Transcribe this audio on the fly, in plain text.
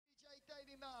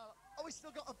signal. Oh, we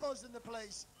still got a buzz in the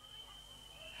place.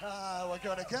 Ah, we're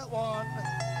gonna get one.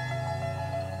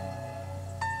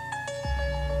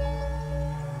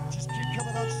 Just keep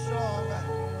coming on strong.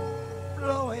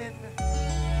 Blowing.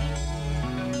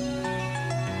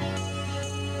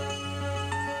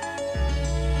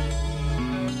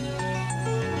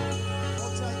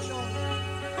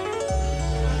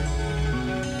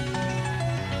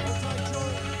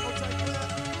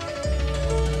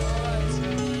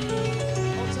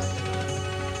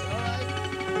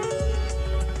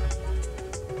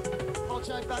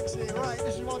 Right,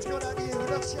 this is what's going on here.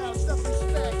 Enough shout, enough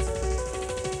respect.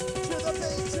 To the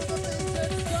beat,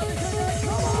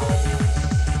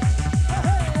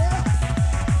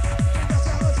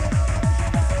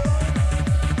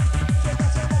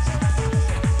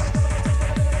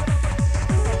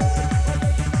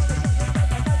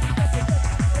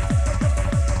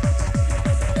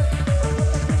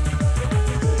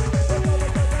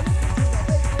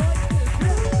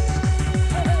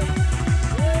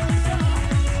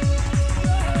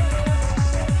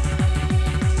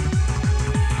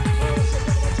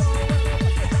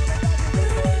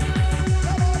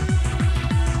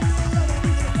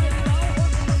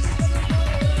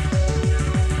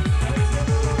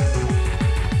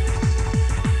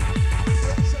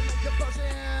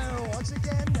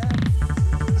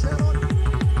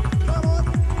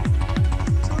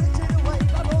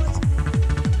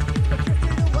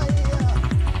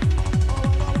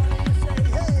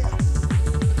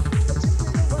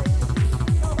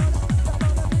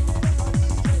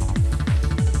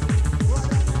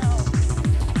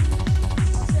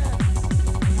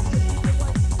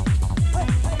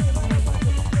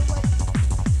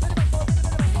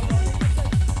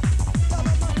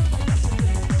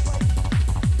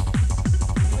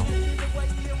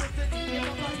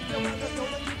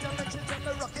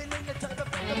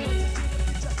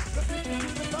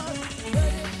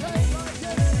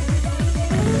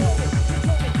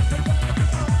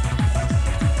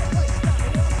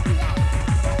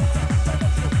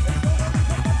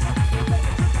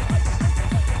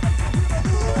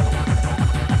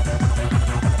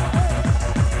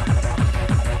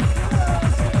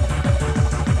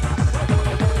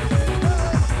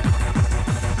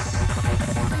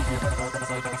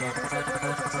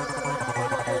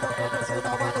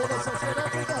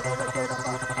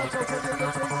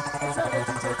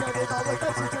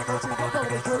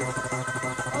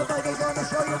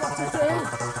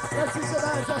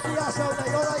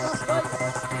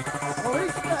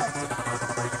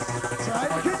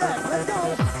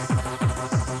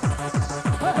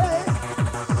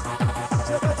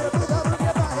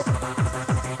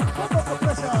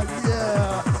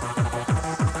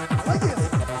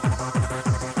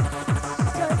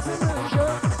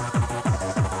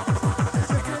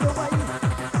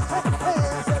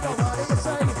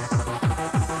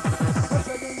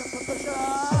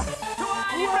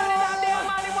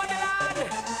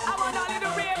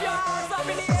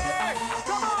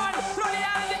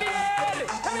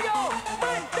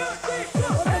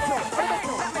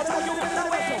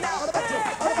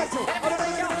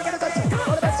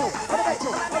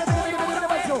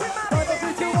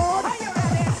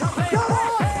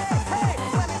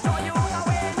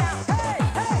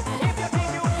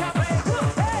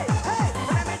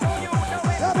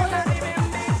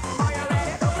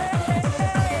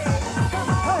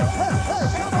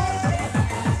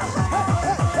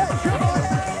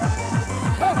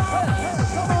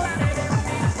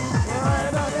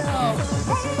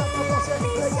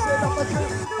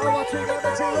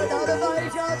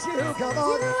 and come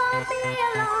on!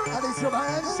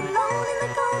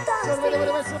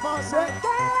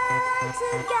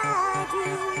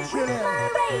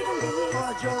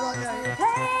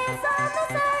 Hey,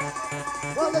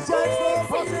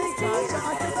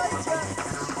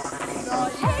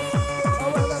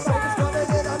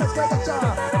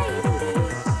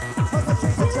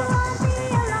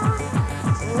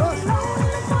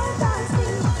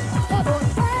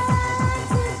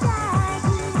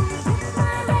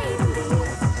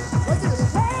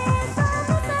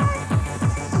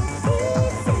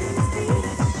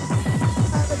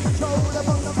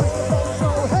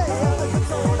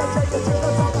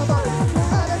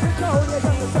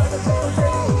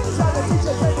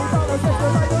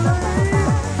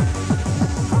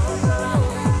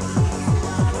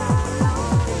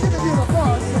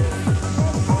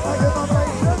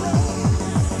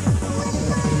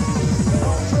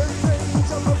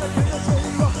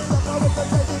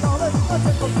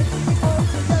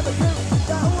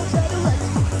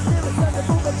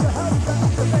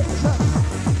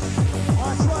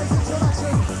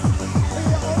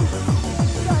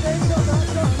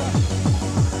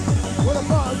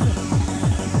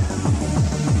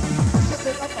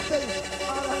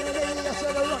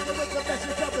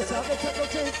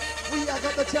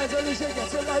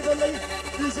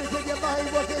 in your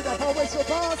mind, working up a whistle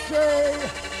party.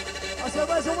 I said,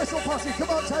 where's the whistle party? Come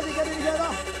on, Tony, get it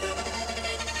together.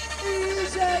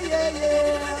 Easy,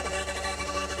 yeah.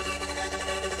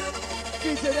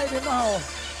 DJ Davey now.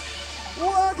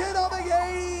 Work it up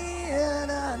again.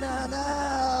 Na.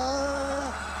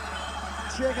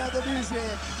 Check out the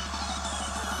music.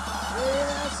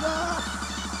 Yes, sir.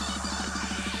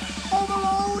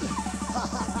 Overload.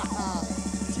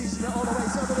 Cheesing it all the way.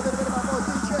 So a little bit about more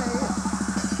DJ.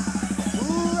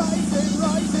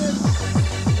 Rising.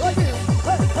 Like this.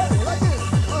 Hey, like this. Hey, like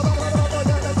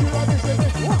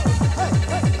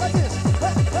this.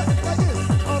 Hey, like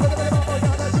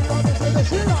this.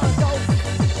 Here I go.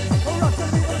 Rock the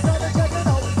beat inside and check it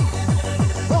out.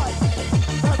 Right.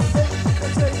 That's the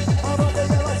thing. I'm on the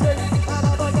yellow thing. And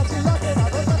I'm on the lucky. I'm on the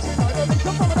lucky.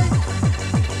 Come on, mate.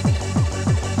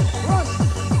 Rush.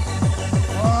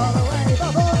 All the way, my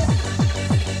boy.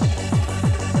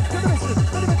 To the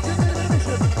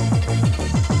mission.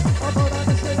 I'm on the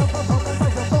mission. I'm on the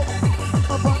microphone.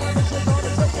 I'm on the mission. Gonna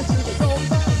take you to the zone.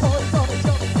 Bad boy, gonna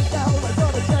jump. Now we're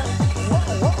gonna jam. Whoa.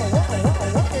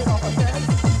 It off again.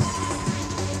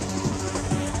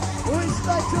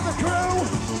 Respect to the crew.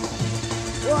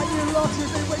 Right, you lot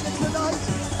who've been waiting tonight.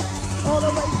 All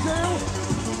the way through.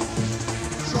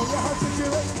 Show you how to do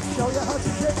it. Show you how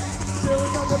to kick.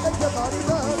 Doing on the make your body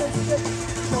realistic.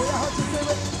 Show you how to do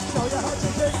it. Show you how to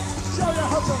kick. Show you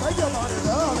how to make your body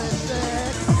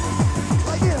realistic.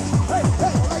 Like this. Hey,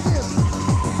 like this.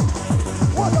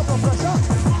 What up the pressure?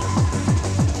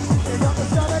 You got the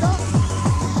stamina.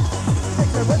 Mix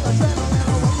it with the adrenaline. I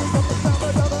want you got the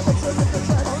stamina. Mix it with the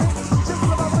adrenaline. Just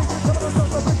about mix it, come on,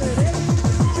 bring it in.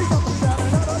 She got the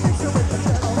stamina. Mix it with the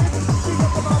adrenaline. She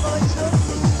got the vibration.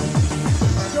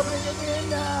 So bring it in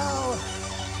now.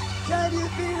 Can you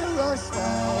feel the rush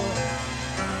now?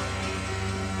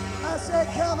 I said,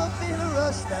 come and feel the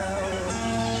rush now.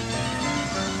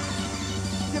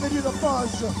 Giving you the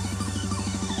buzz.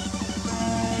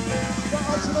 The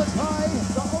ultimate high,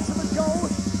 the ultimate goal.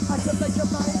 Activate your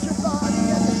mind, your body,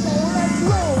 and your soul. Let's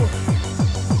roll.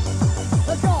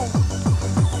 Let's go.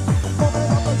 Pump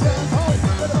it up the tempo.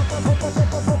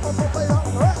 Pump it up.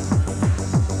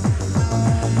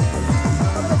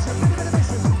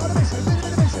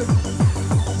 Automation.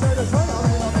 Turn it right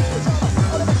on.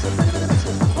 Automation.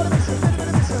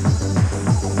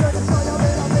 Turn it right on.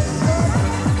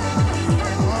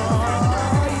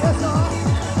 Yes, sir.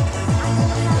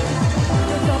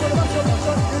 Good job with the muscle.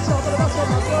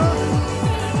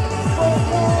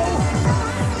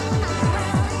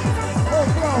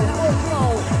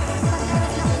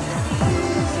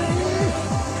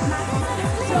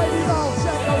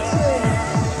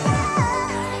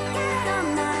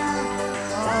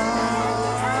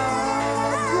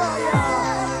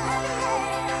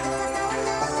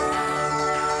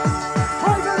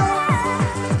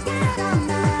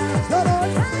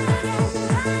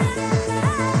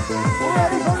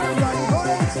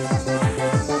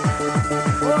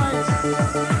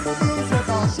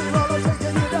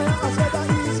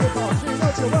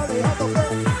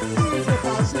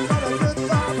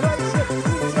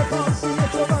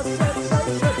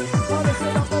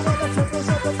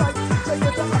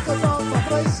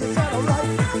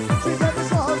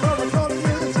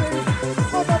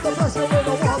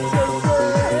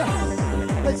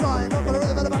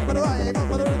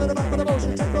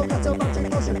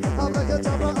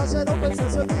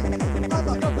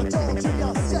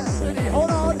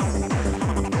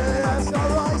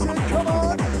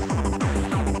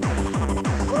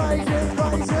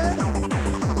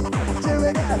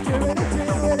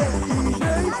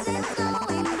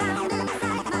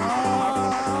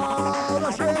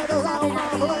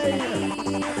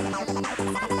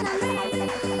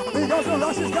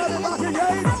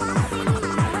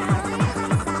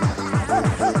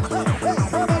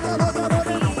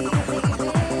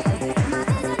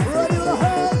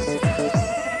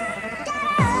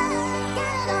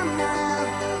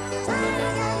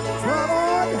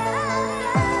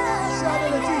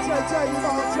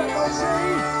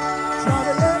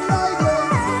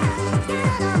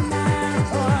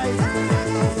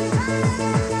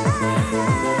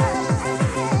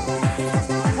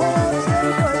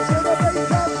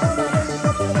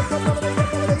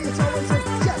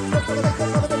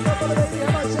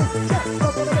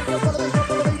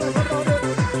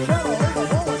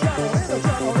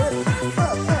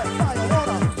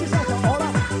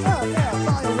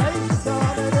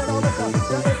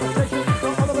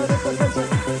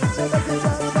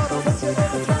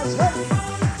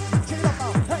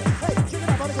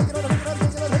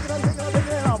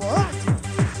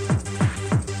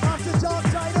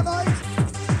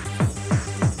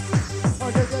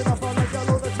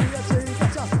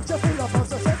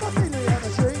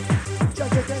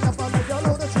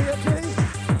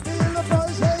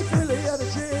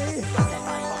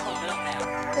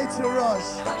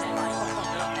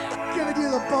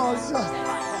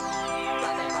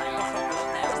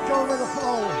 Go with the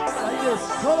flow. Like this.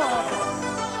 Come on.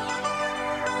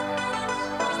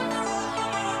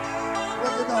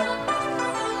 What you know?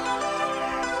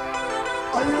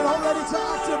 Are you not ready to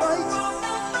activate?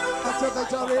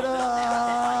 Activate your rhythm.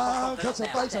 Catch a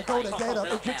bass and go together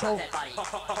in control.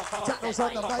 Techno's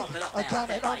on the mic, I count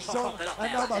it on song.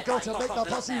 And now I go to make the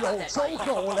posse roll. So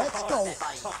go, let's go.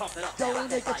 Go and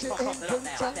make it in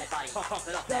control.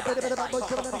 That bit of that boy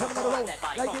coming on the road.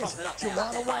 Like this. You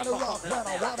wanna rock when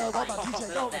I wanna rock my DJ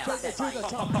go and take it to the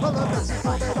top. Well, the bass is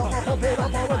coming on my puppet,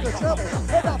 I'm over the trouble.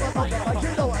 And I'm on the mic,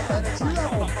 you know I let it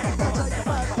level. Now take the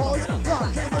bad boys,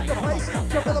 rock in with the bass.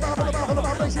 Jump in the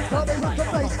mouth, bass is coming with the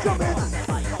bass. Jump in.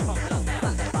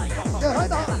 Yeah, right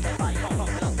now.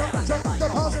 Jump the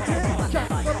positive.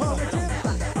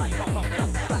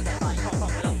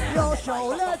 Your show,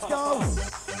 let's go.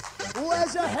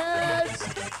 Where's your heads?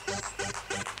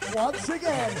 Once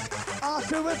again,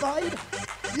 after Rewired,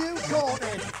 you caught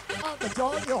it. At the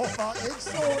dawn, you're fucking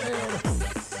sorted.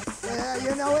 Yeah,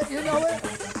 you know it, you know it.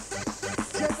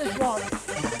 Check this one.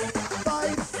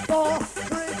 5, 4,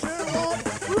 3, 2,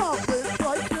 1. Rock this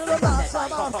right to the mass.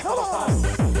 Come on.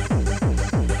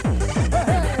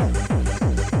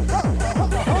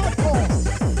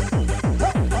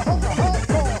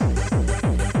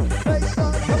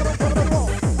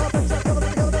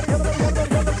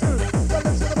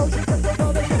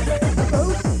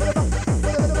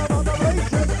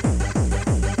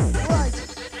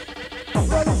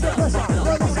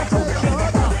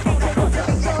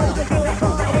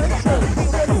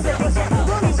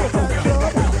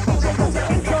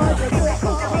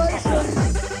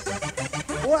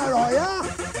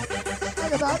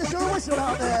 There's your whistle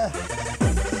out there.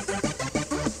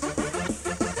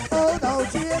 Oh no,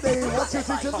 Jimmy, what's your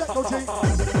teacher? Techno team.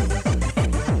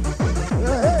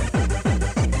 Hey.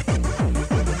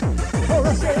 Oh,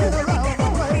 let's get it around the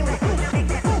way.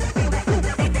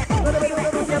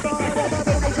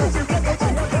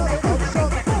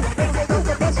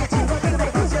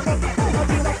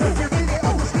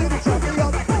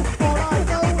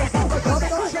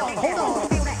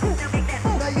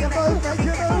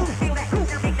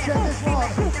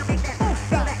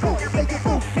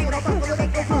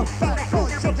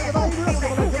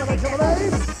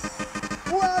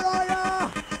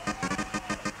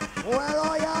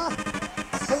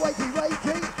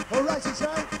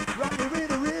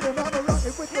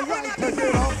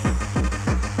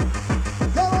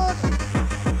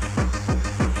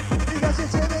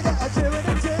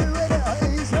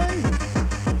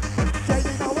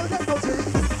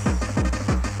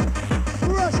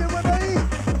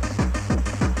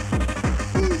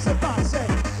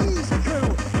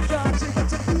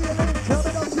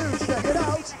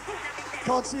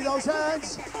 See those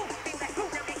hands?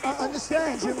 I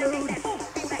understand your mood.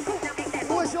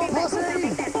 What's your posse?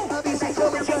 Have you seen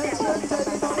your chance and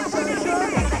taking on attention?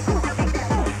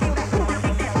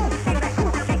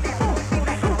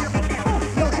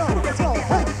 Yo, show, let's go.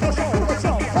 Hey, yo, show, let's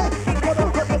go. Hey,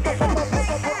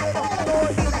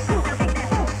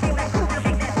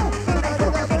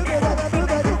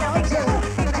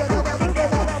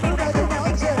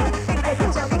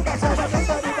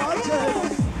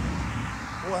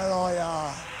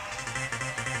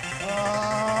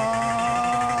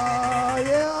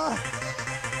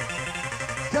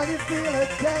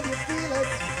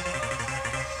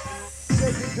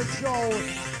 control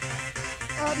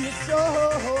of your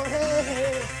soul,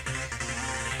 hey.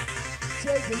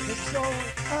 Taking control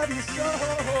of your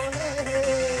soul,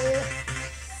 hey.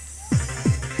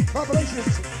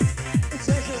 Vibrations,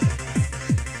 intention,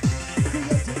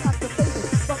 creating, activating,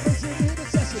 vibration in a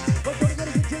session. We're gonna get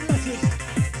into the lesson.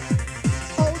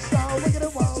 Old style, wicked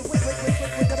and wild, wicked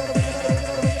and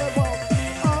wild.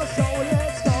 Our show,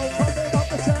 let's go, pumping up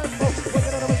the tempo.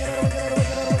 Wicked and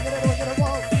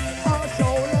wild. Our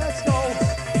show, let's go.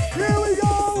 Here we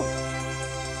go.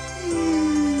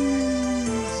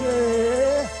 Easy.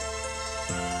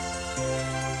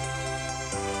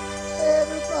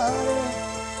 Everybody.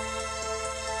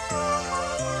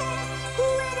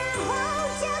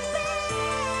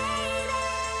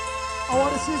 I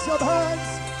want to see some hands.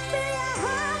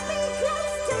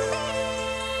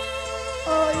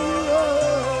 Are you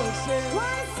saying?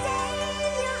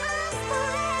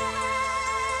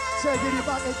 Taking you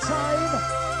back in time.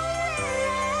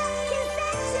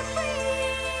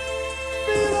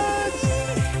 Feel it.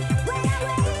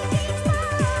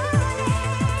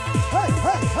 Hey,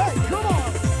 hey, hey, come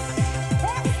on.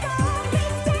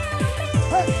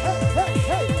 Hey, hey, hey,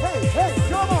 hey, hey, hey,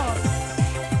 come on.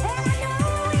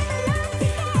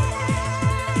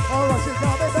 All right, so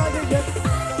now they're back again.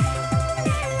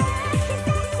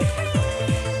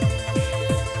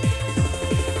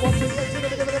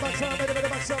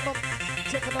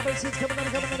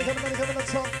 vibrations coming on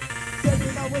top.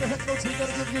 Davey now with a Techno team,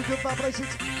 gonna give you good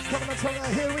vibrations. Coming on top,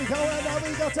 here we go, and now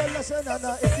we got a lesson. And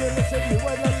if you listen, you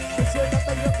will learn. Listen up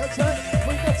and you're concerned.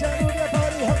 We got to move your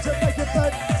body, help to make it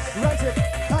burn. Raise it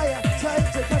higher, time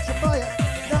to catch a fire.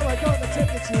 Now we're gonna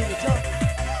take it to the top.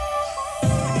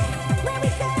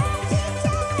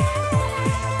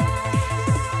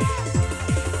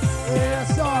 Yes,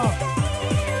 sir.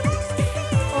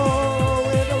 Oh,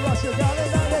 in the rush, you're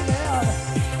going down again.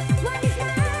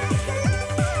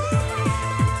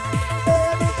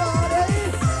 Everybody,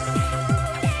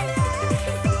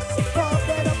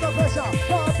 pumping up the pressure.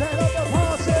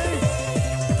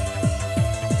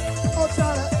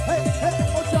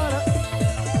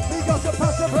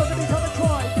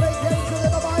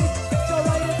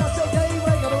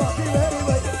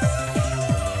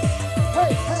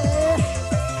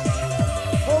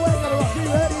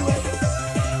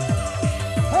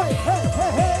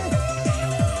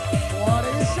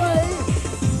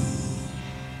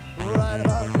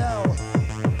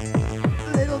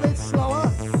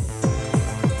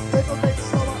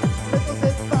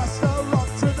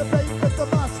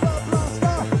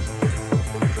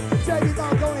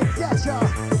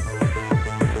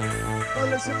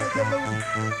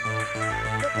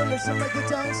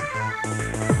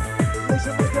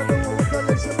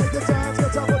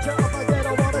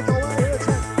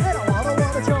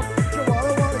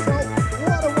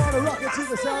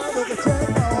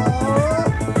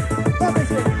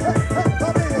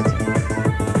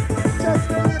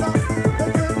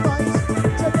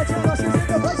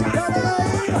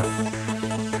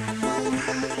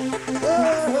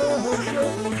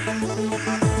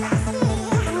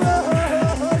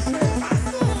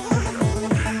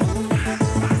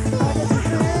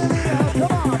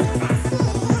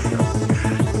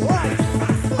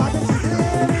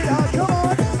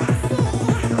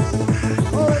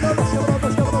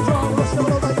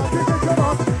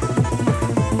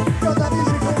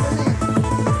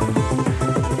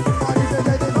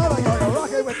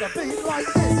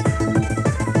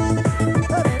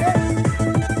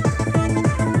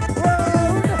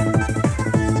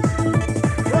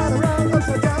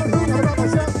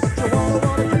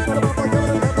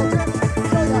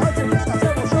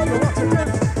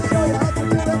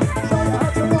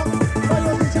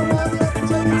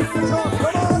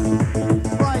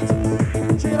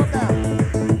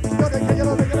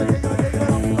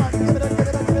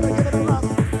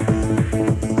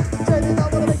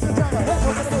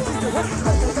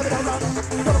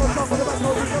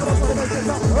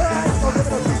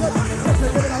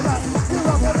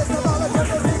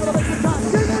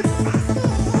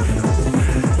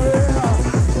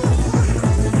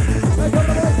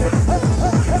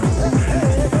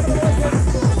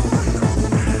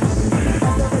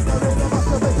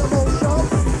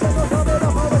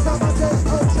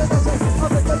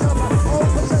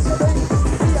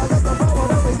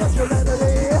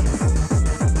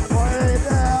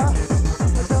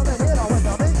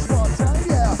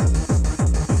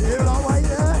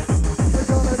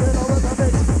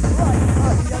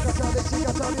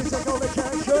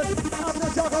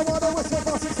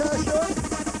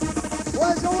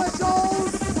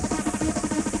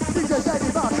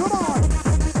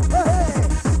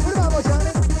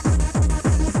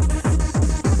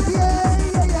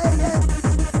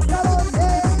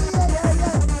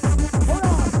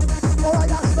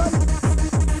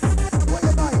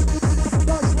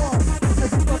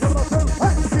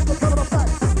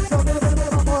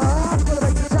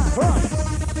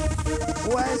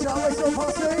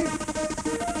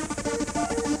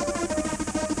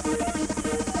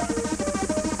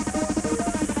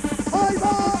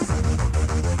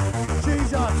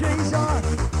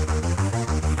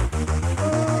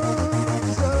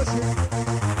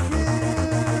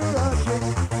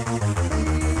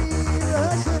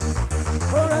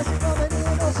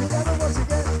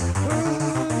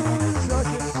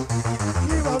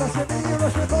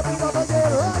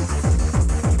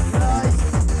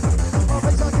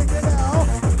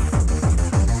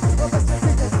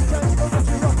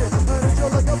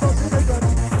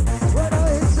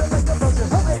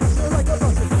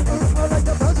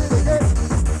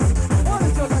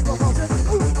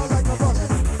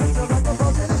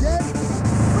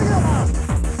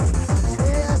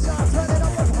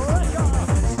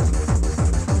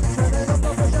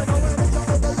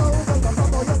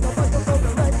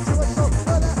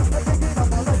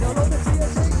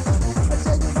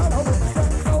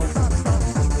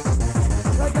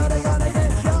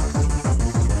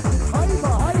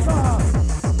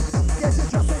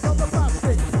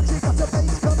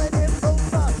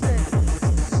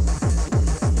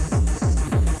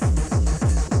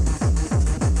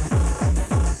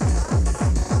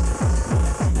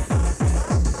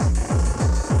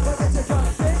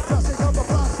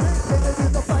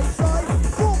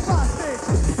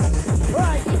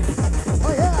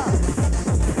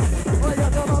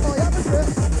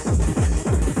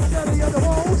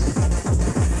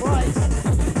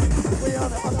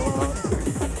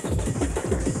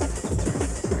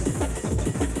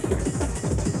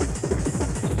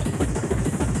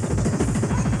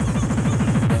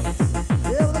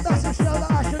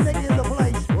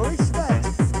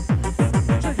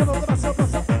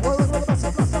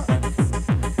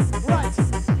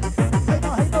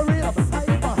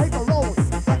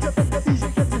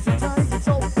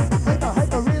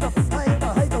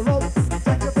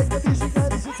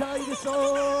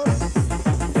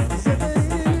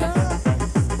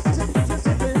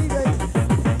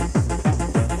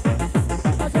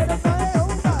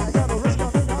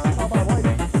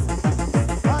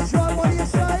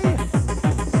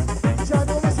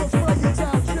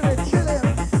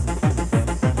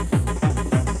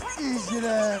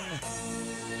 and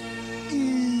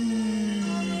easy.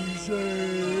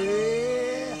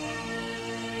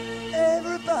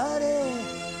 Everybody.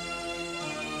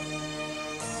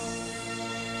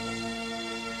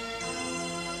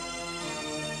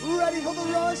 Ready for the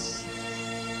rush?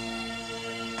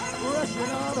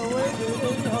 Rushing all the way to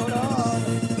the hold on.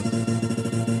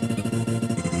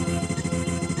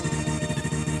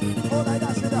 All night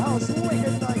that's in the house,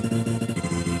 wicked night.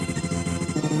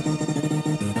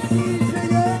 Easy,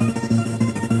 yeah.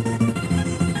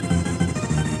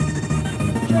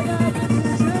 Check out the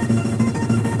music.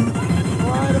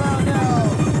 Right about now.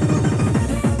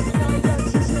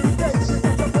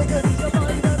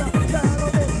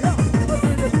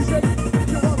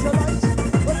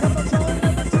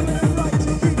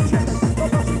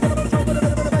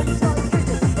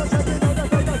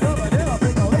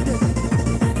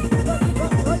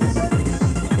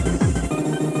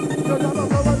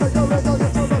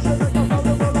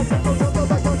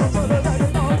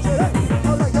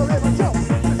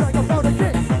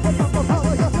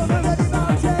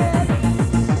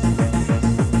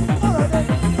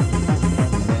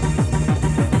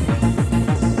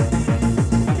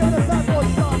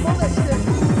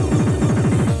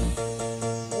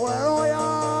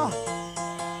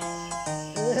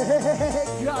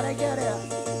 Gotta get it.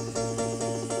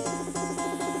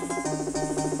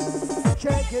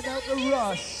 Can't get out the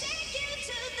rush.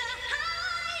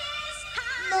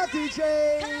 My DJ.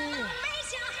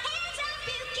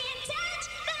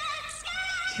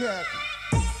 Check.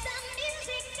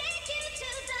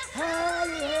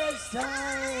 Highest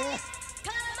high.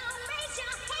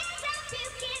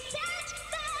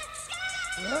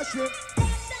 Rush it.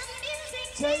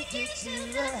 Take it to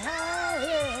the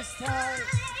highest high.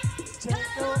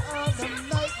 Techno on the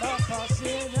night, my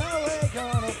posse, now we're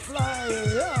gonna fly,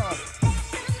 yeah.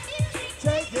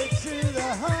 Take it to the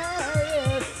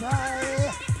highest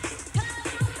high.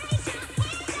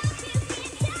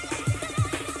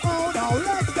 Oh no,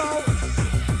 let's go.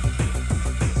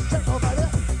 Techno, baby.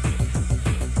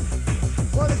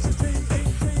 Well, it's a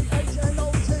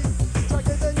T-E-T-H-N-O-T.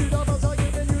 Tighter than you, double tighter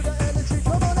than you, the energy.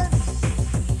 Come on in.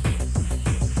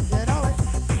 You know it.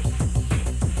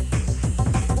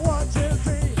 1, 2,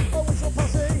 3, oh, it's a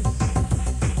posse.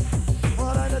 Well,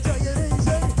 I'm gonna take it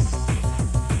easy.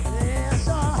 Yes,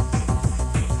 sir.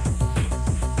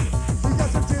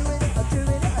 Because I'm doing it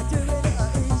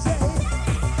easy.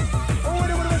 Oh,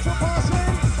 it's a posse.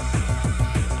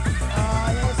 Ah,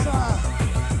 yes, sir.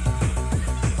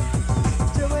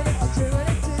 Doing it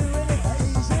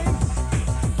easy.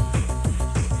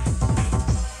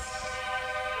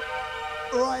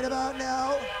 Right about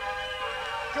now.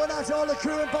 Going out to all the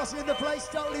crew and posse in the place,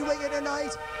 totally winging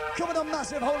tonight. Coming on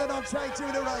massive, holding on tight to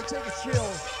the right, take a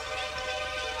chill.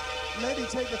 Maybe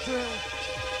take a thrill.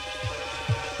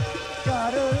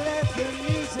 Gotta let the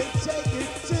music take you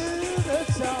to the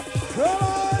top. Come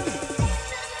on!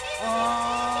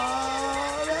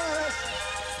 Oh, yes.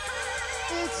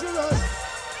 It's a rush.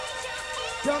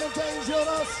 Coming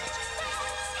dangerous.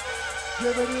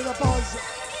 Giving you the buzz.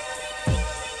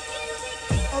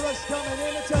 A rush coming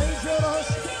in and dangerous.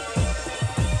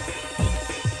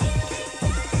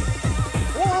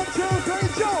 1, 2, 3,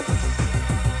 jump!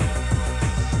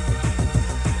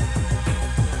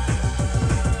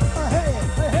 Ahead.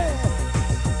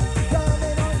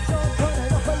 Coming on, jump,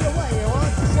 turning up on your way.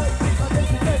 What to say? I think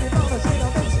you're ready, mama, see the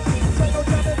mix. Take no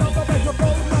jumping off the bed, you're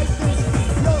both like this.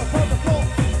 You're up on the floor,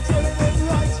 chilling in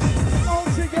right. All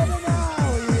together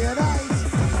now, unite.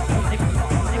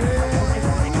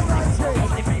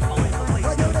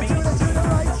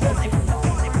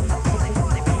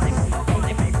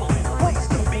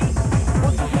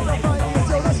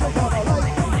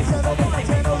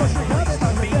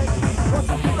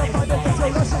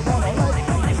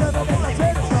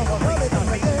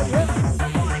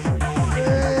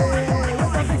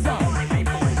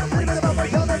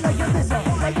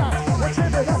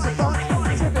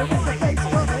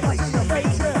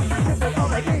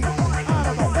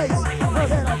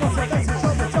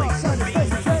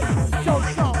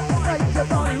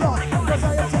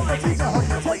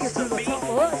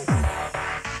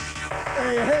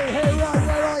 Hey,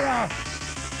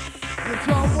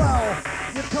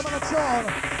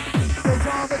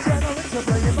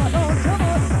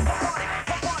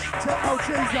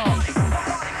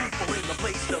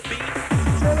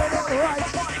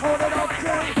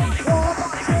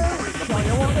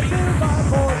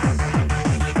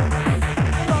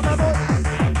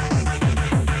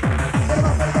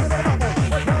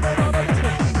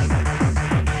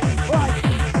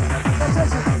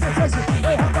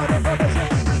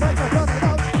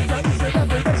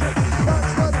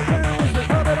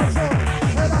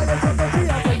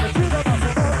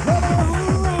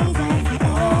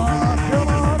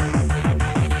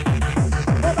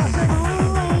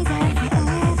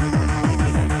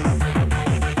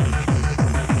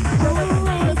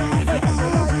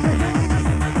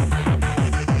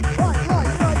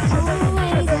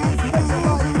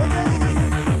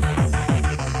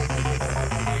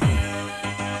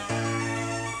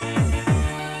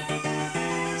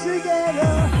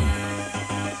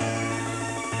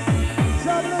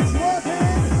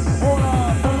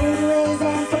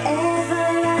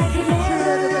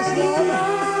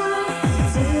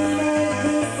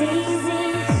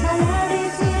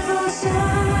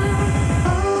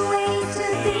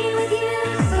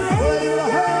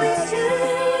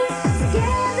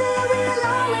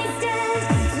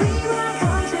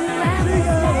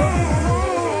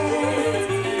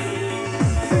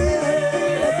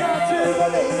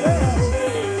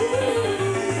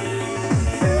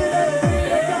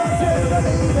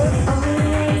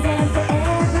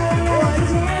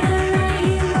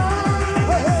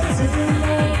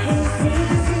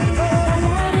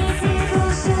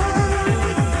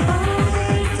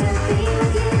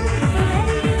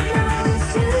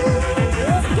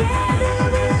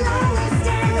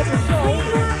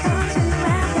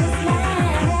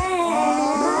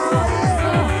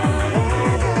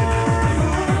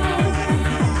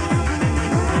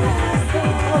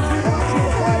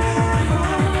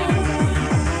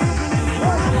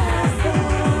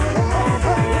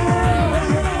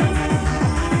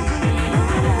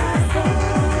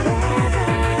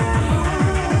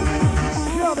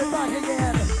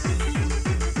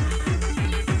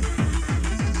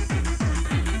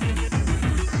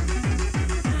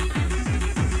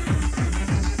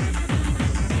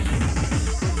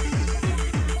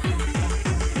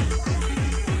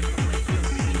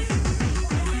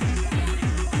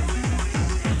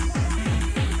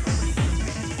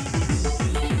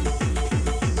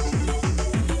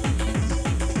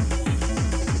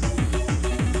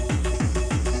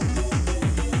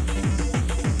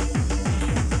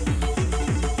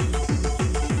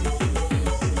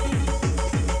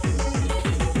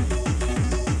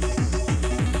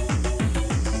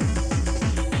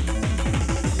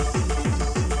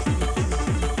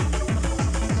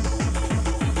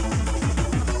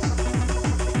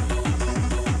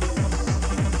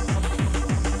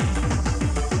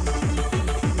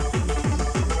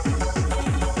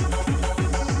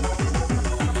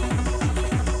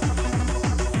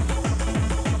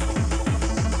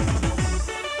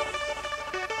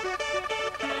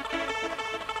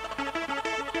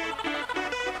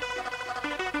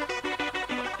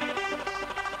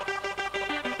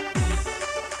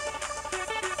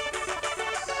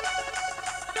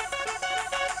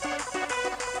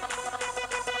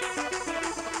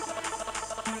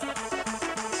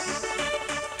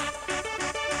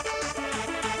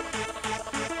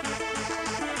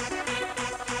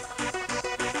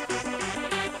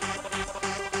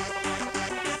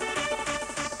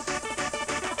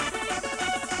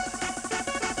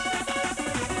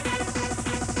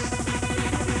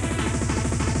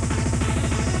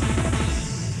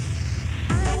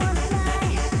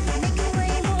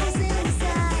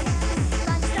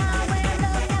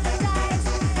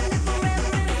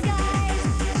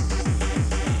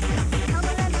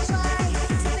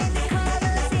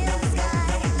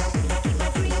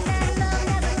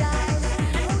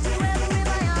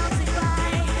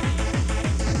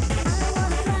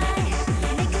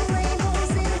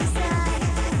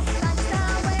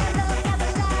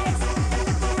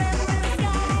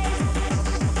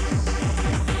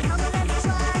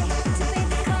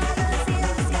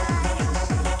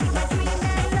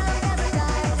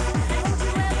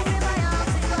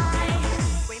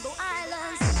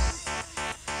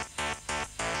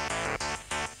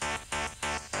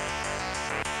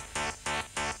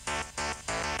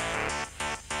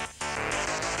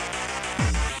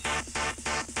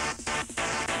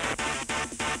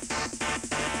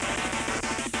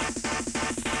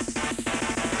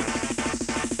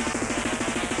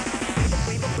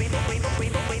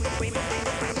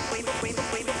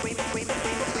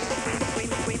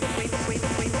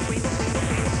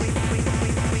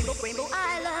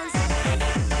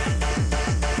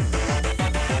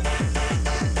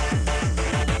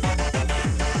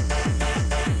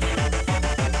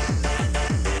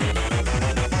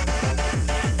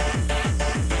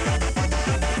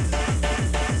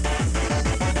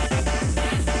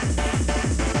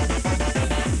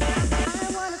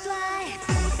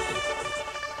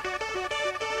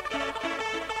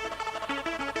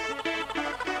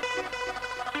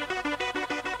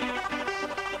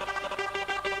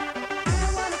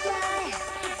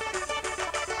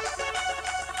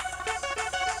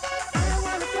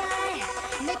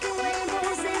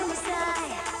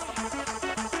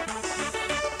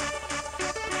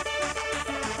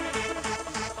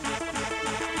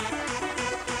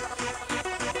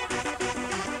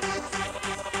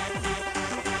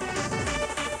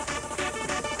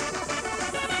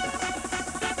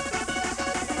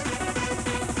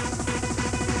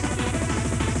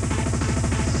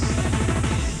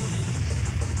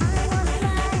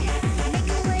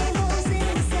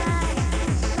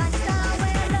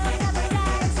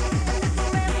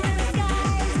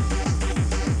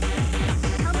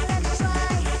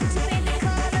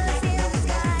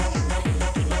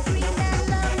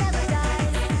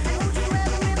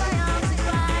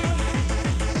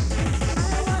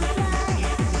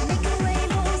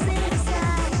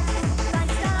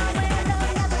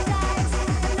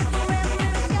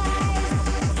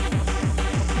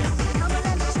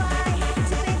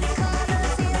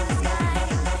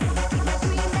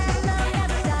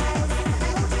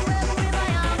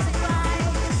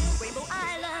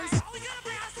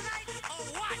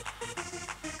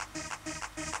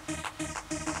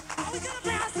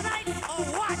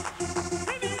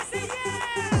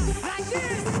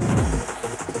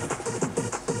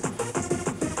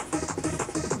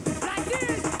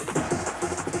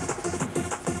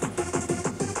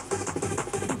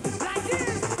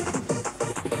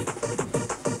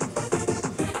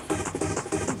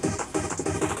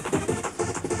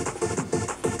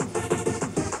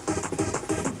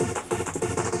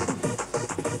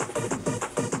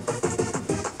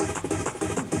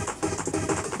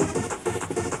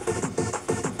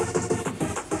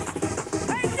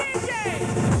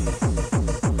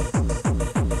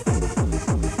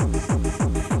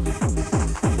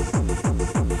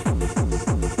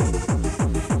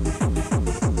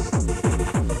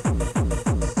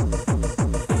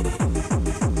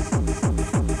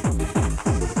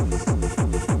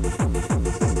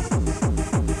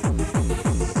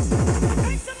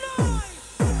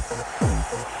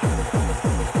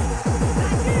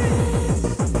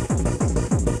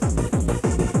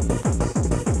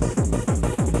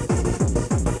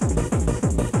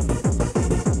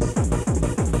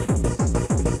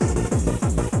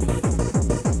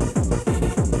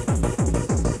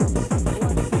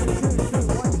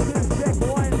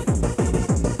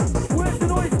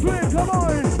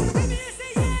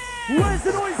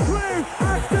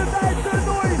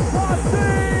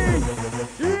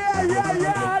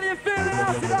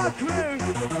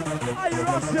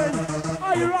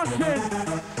 We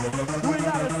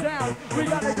got a sound, we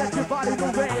gotta get your body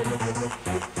moving.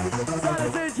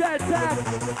 Silence DJ Tag,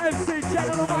 MC Jen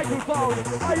on the microphone.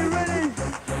 Are you ready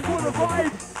for the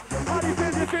vibe? How do you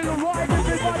feel? You feel alright?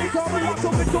 Everybody come and rock,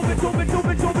 jump it,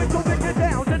 get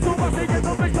down. Then so much they get the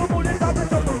bitch, come on, it's time to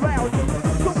jump around.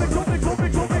 Jump it, come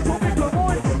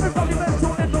on. Everybody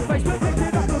mental in the face, we're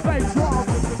picking up the bass drum.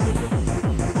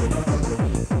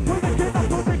 We're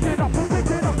picking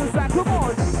up the sound, come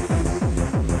on.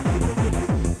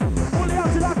 Only out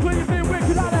to that clean, you've been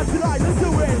wicked out there tonight, let's do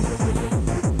it.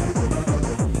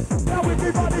 Now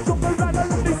everybody jump around and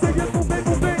let me see you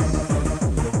moving.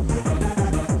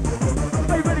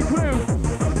 Are you ready, crew?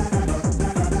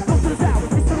 North to the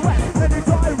south, east to the west, any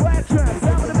direction.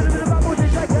 Sound in the middle of the battle,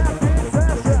 DJ can't be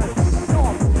session.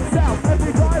 North, south,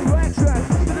 every direction.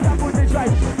 To the battle, DJ,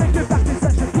 take it back in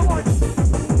session. Come on.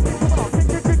 Come on, kick,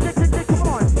 come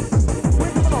on.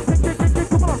 Wait, come on, kick,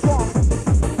 come on, strong.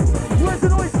 Where's the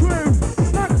noise crew?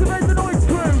 Activate the noise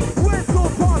crew. Whistle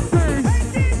party.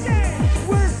 Hey DJ.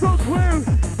 Whistle crew.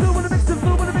 Doing the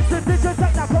mix, DJ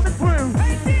Techno coming through.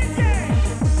 Hey DJ.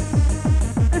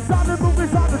 It's time to move,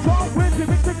 it's time to jump. We're doing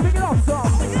mix, pick it up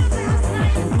some.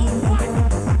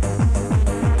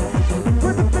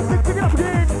 Pick it up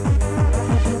again.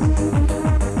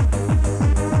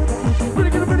 Really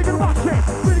gonna watch it.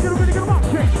 Really gonna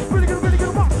watch it. Really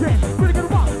gonna watch it. Really gonna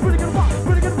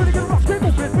watch. Keep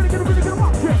moving. Really gonna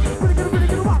watch it. Really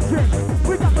gonna watch it.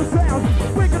 We got the sound.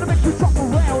 We're gonna make you jump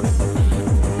around.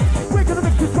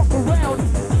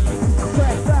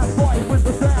 Back that boy with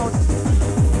the sound.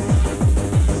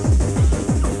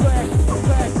 Back.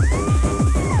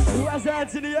 Where's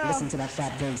Anthony out? Listen to that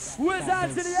fat bass. Where's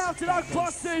Anthony AfterDark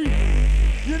posse?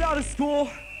 You know the score.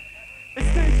 It's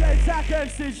DJ Tack,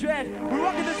 MC Jen. We're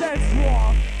rocking the dance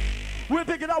floor. We're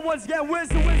picking up once again. Where's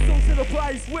the whistles in the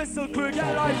place? Whistle crew,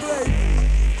 get lively.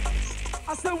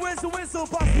 I said where's the whistle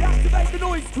posse? Activate the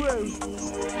noise crew.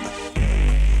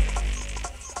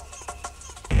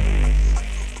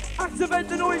 Activate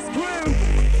the noise crew.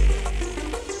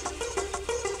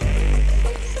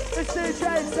 It's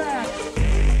DJ Tack.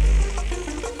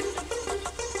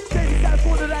 Take that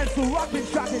for the dance floor, rocking,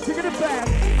 tracking, taking it back.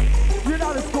 You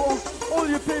know the score. All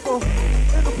you people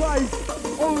in the place,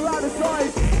 all around the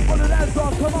side, on the dance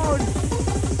floor, come on.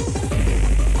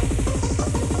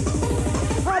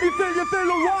 How do you feel? You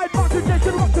feel alright? Rock it, get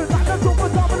it, rock it. Like that's all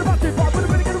what's up in the back, but we're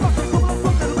really gonna rock it. Come on,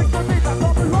 rock it, make the beat, that's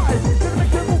all the right. Gonna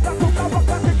make it move, that's all that rock,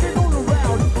 that's it, all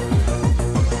around.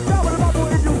 Down with the bubble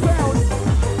in your sound.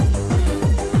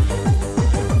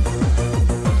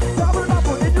 Down with the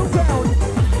bubble in your sound.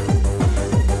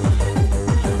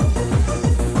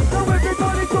 Now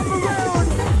everybody jump around.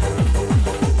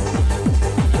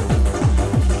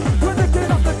 We're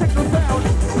picking up the techno sound.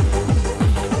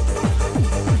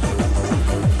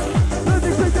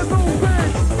 Music, take it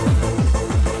moving.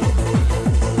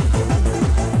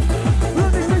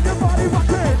 Music, take your body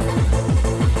rocking.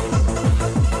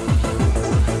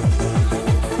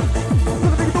 To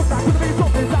the big talk, to the big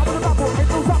talk, down with the bubble, it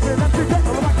goes up and that's it, on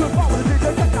the microphone, with the DJ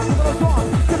Techno, come on, strong.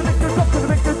 To the big talk, to the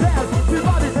big dance,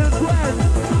 everybody in a trance.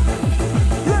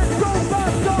 Let's go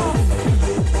faster.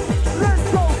 Let's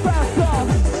go faster.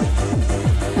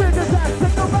 Big attack,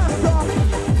 Techno master.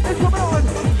 It's coming on.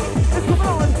 It's coming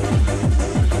on.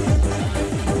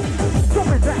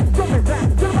 Jumping back,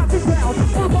 to the massive sound.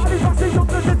 All the bodies rushing up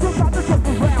the central side to jump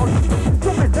around.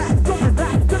 Jumping back, to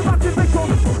the massive big song.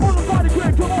 All the body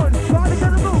quick, come on. Try to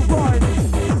get a move on.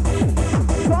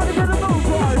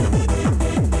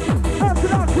 After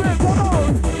that quick, come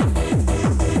on.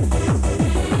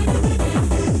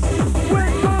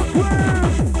 With the crew.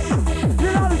 You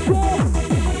know the score.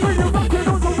 When you're rocking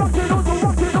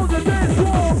on the dance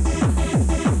floor.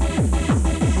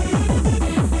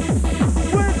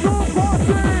 With the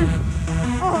party.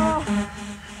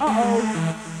 Uh-oh.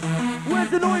 Where's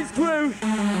the noise crew?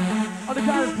 On the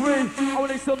count of three, I want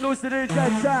to make some noise to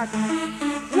DJ Jack.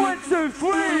 1, 2,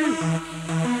 3.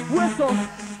 Whistle.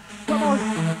 Come on.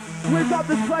 We've got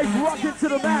this place rocking to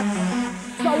the max.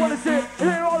 So I want to see,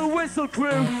 hear all the whistle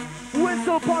crew.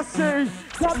 Whistle posse,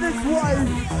 come this way.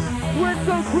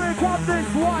 Whistle crew, come this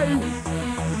way.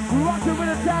 Rocking with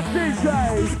a tap DJ.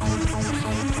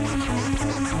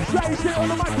 Jay's it on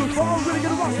the microphone, really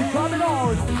gonna rock it, coming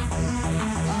on.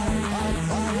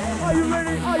 Are you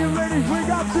ready? Are you ready? We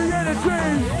got the energy.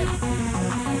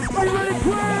 Are you ready,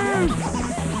 crew?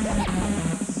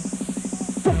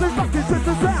 Something rocking to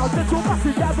the sound. That's all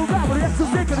massive, gather round with the extra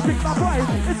stick gonna kick my brain.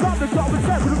 It's time to go and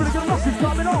step, we're really gonna rock it,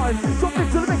 coming on. Something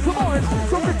to the mix, come on.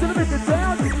 Something to the mix, it's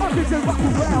down. I'm DJ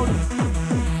rocking round.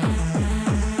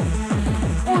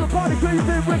 All the party crew, you've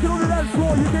been working on the dance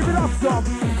floor, you give it up some.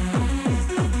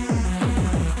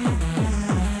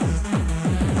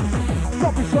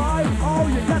 be shy, oh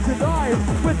you can't deny.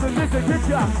 With the music hit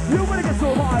ya, you wanna get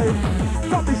so high.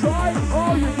 Don't be shy,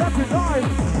 oh you can't deny.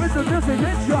 With the music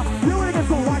hit ya, you wanna get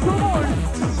so high. Come on.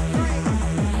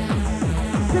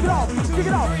 Kick it up, kick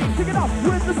it up, kick it up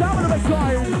with the sound of the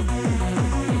bassline.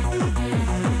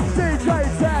 DJ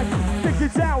Tech, kick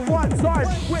it down one time,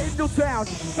 we're in your town.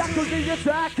 Back on the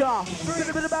attacker, get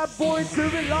a bit of bad boy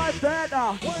doing like that.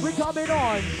 We coming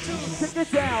on, kick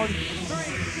it down.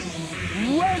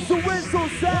 Where's the whistle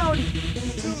sound? 2,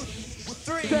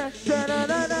 3.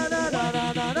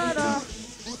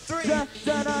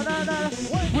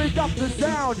 We got the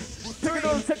sound. Picking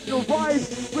on techno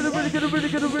vibe. With a really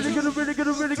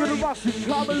good rush.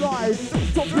 Come alive.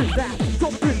 Jump in that,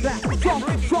 jump in that, jump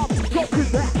in that, jump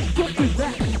in that, jump in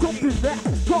that, jump in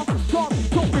that,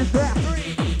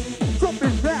 jump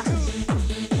in that.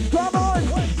 Come on.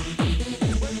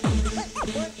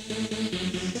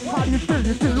 How do you feel?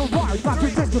 You feel alright. Back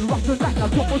in to rock the night. Now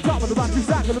jump on top of the back. You're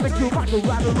gonna make you rock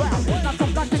around and round. Now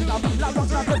jump that thing down. Now rock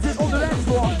that thing on the dance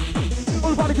floor.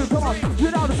 Everybody can come on.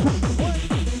 You're now the score.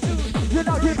 You're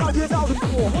now the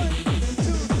score.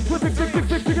 We're big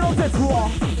it on that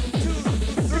floor.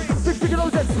 Big it on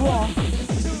that floor.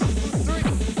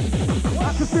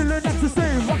 I can feel an ecstasy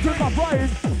rocking my brain.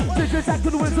 Taking back to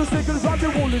the whistle, singing around the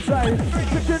wall and say.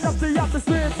 Picking up the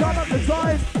atmosphere, turn up the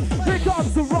tide. Here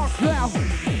comes the rock now.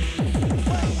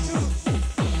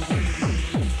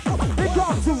 Here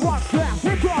comes the rock now.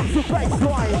 Here comes the bass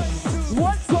line.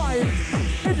 One time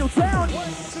in your town.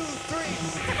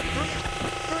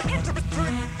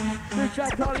 Big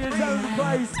shout Carly is out of the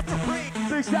place.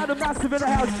 Big shout to Massive in the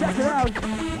house, check it out.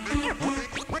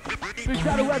 Big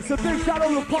shout to Webster, big shout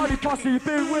all the party posse, you've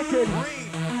been wicked.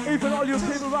 Even all your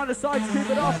people around the sides, keep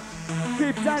it up.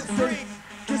 Keep dancing,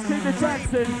 just keep it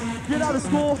dancing. You know the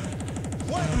score.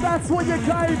 That's what you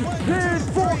came here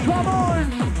for, come on.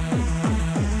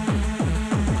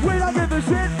 We don't give a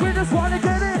shit, we just want to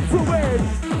get into it.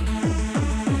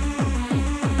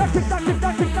 Kick that moving,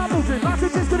 Martin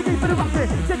just gonna keep it a rocket.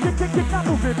 Kick that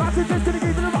moving, Martin just gonna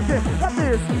keep it a rocket. Like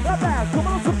this, like that, come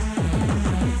on.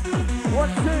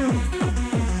 1, 2.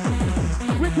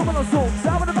 We're coming on song,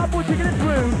 sound of the bad boy kicking it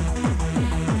through.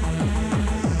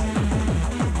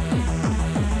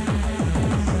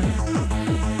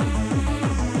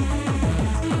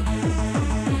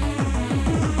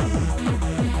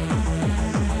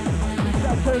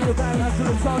 That's turning the band, that's to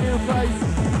the tongue in the face.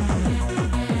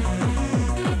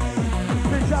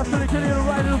 After the killing and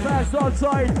right in the back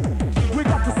outside. We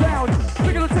got the sound.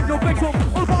 We're gonna take no big talk.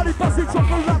 All body busting, chop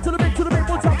around to the beat,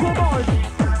 one time, come on.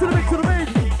 To the beat, to the bass,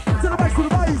 to the bass.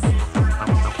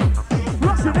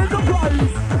 Rushing in the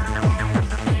place.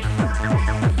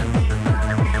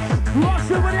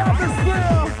 Rushing with the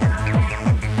atmosphere.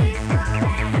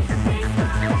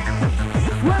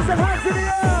 Where's the hands in the air?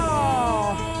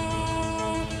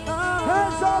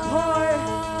 Hands up high.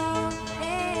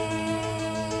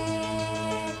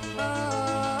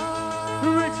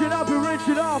 Reach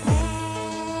it up.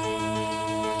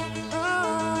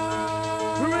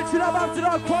 We're reaching up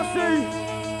AfterDark posse.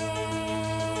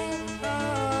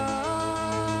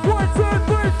 1, 2,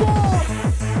 3, 4.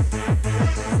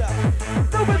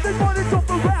 Now when they want to jump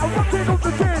around, rocking on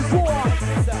the dance floor.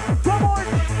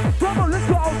 Come on, let's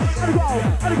go. And go.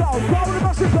 Go with the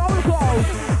machine, go.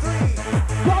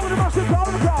 Go with the machine, go.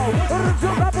 And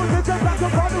jump up and get back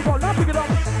up on the wall. Now pick it up.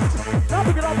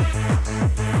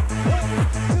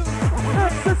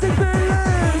 Ecstasy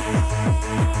feeling!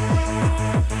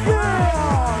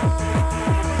 Yeah!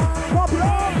 Pop it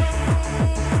up!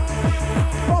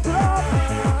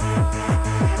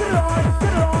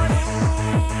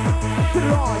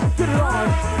 Get it on!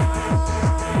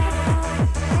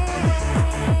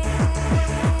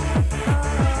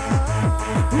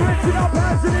 Reach it up,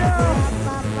 hands in the air!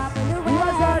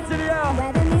 Right hands in the air!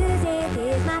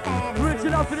 Reach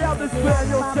it up for the atmosphere in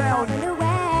your town!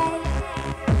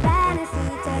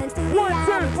 1,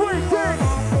 2, 3, 6.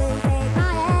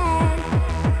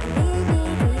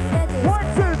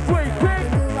 1, 2, 3, 6.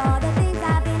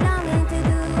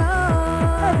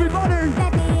 Everybody.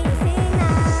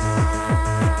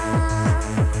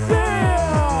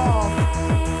 Yeah.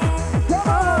 Come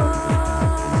on.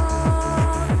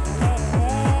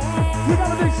 You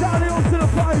got a big shout out to the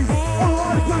place. All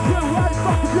right, good, right,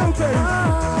 fucking you, baby.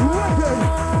 Wicked.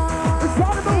 It's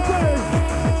time to move, baby.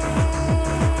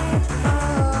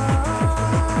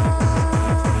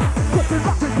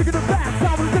 Pick it back,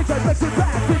 down with the DJ, makes it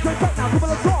back, DJ back now, come on,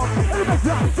 let's rock, and it makes it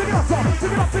up, pick it up,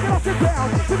 get down,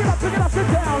 pick it up, get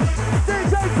down,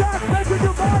 DJ Jack, making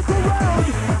your mind go round.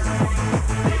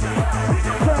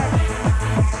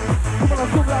 Come on,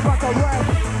 let's move that back around.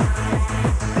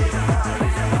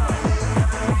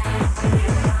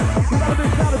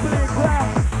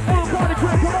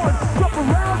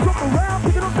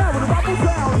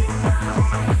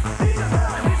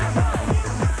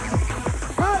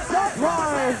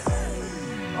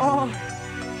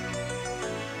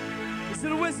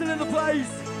 whistle in the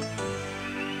place.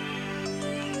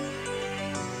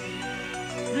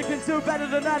 You can do better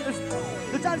than that.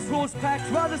 The dance floor's packed,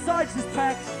 round the sides is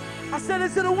packed. I said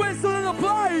it's in a whistle in the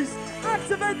place.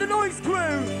 Activate the noise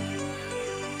crew.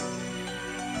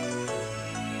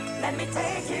 Let me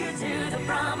take you to the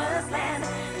promised land.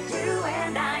 You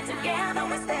and I together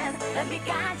we stand. Let me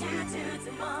guide you to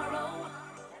tomorrow.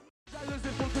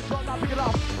 Now pick it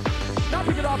up. Now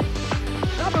pick it up.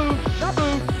 Now move. Now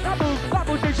move. Now move. That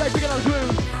move, DJ. Pick it up,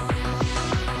 groove.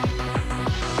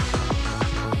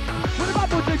 With the bad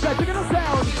boy, DJ. Pick it up,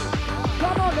 sound.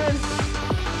 Come on then.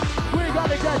 We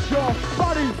gotta get your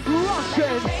body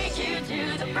rushing. Take you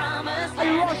to the promised Are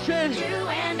you land. rushing? You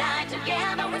and I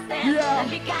together we stand. Yeah. Let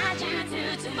me guide you to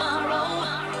tomorrow.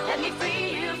 Let me free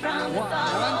you from the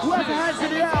sorrow. Who has the hands in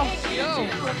the air?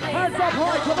 Hands up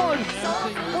high, come on.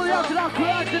 All the AfterDark crew,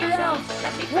 hands in the air.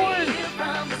 1,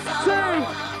 2,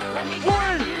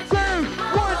 1, 2,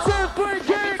 1, 2, 3,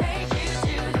 kick.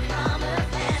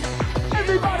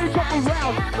 Everybody jump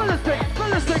around. Ballistic,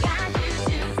 ballistic.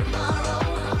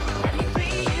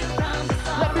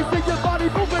 Let me see your body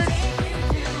moving.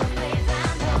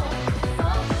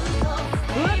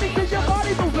 Let me see your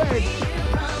body moving.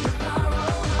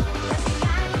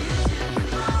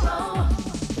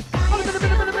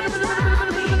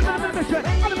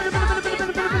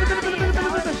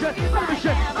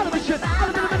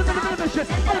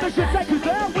 Take you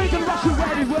there, we can rush you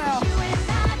anywhere.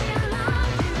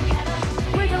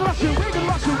 We can rush you, we can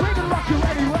rush you, we can rush you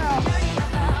anywhere.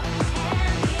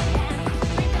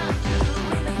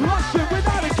 Rush you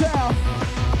without a care.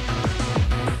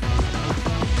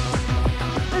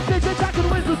 It's DJ Jack on the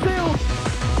whistle still.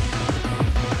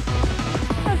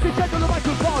 MC Jack on the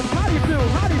microphone. How do you feel?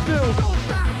 How do you feel?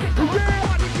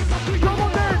 Yeah! Come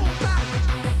on then!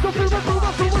 Don't feel ruffle,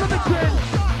 ruffle, what a big thing!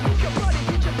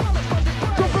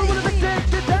 Don't feel what a big thing!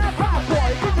 Get that bad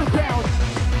boy! Get this down!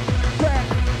 Crack!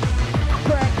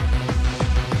 Crack!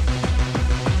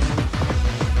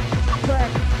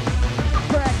 Crack!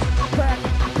 Crack! Crack!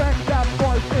 Crack that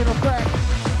boy's in a crack!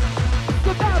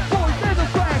 The bad boy's in a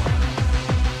crack!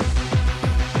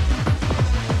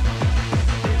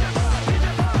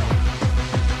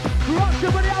 Rush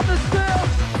it with the atmosphere!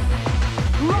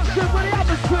 Rush it with the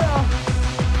atmosphere!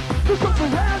 Just jump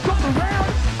around, jump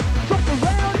around, jump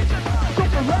around,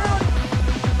 jump around.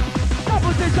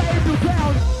 Double DJ Angel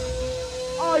down.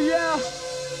 Oh yeah.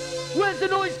 Where's the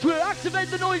noise crew? Activate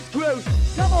the noise crew.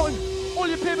 Come on. All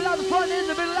your people out the front, in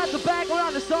the middle, at the back,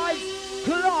 around the sides.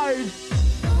 Collide.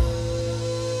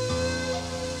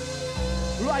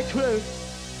 Right crew.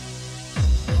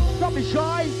 Don't be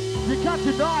shy. You can't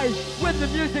deny. When the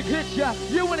music hits ya,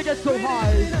 you wanna get so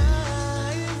high.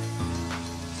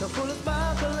 So full of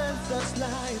sparkle and such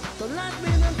light, so let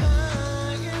me know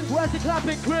crying. Where's the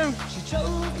clapping crew? She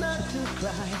chose not to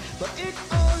cry, but it's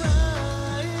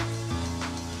alright.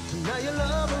 Now your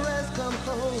lover has come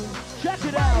home. Check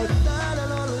it out.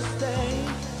 I'll always stay.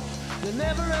 You'll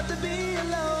never have to be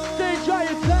alone. DJ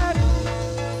Attack.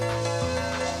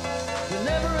 You'll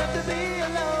never have to be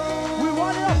alone. We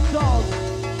want it up, dog.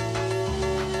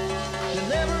 You'll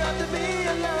never have to be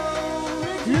alone.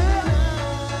 It's Yeah.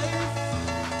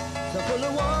 so full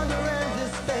of wonder and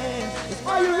despair. It's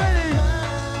Are you ready?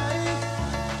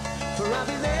 for I'll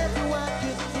be there to wipe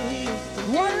your tears.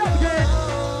 Wind it up again.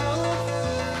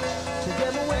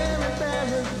 Together we're in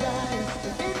paradise.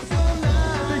 It's so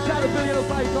nice. Big shout out to Billy on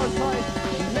face on tight.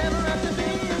 You never have to be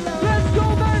alone. Let's go,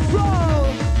 Metro!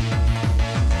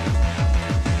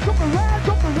 Jump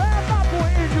around, my boy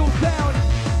in your town.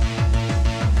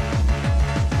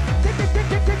 Kick, kick, kick,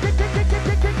 kick, kick, kick, kick, kick,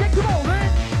 kick, kick, kick, come on,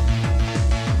 man.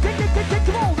 Kick, kick, kick, kick,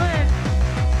 come on, man.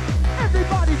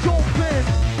 Everybody jump in.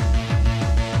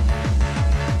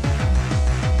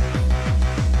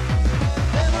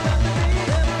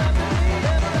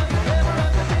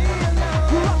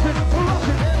 We're rushing, we're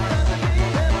rushing.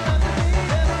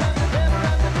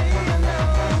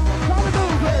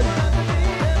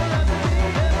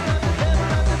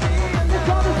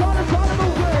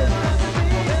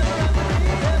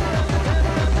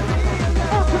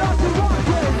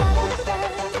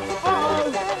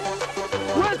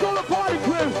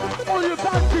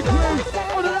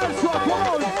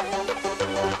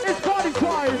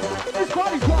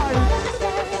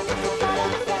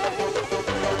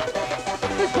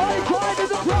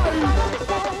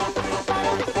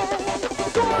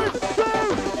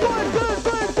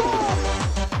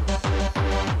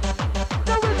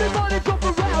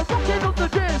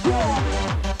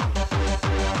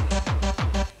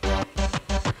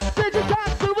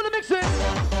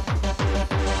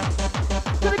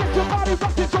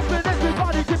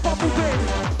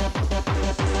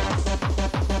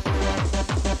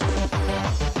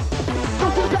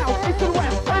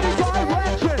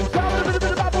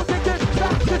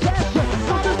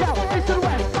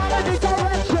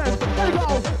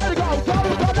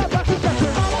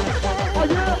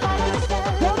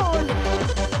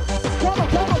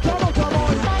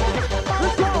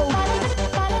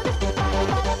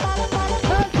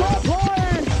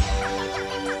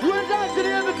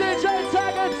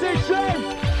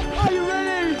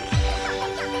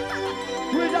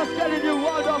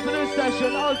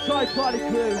 party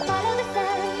crew. Follow the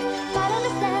sun, follow the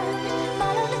sun,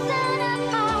 follow the sun up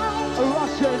high. A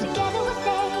Russian. Together we'll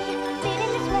stay,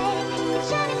 leading this way. It's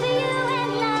shining for you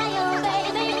and I, oh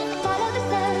baby. Follow the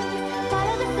sun,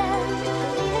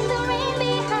 leaving the rain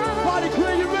behind. Party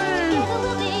crew, you ready? Together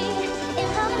we'll be in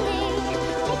harmony,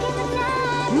 taking the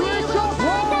time. Reach up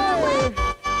high!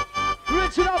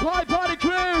 Reaching up high, party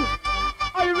crew!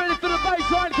 Are you ready for the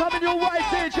bass line coming your way?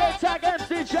 DJ Tag,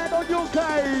 MC Chat on your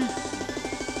case!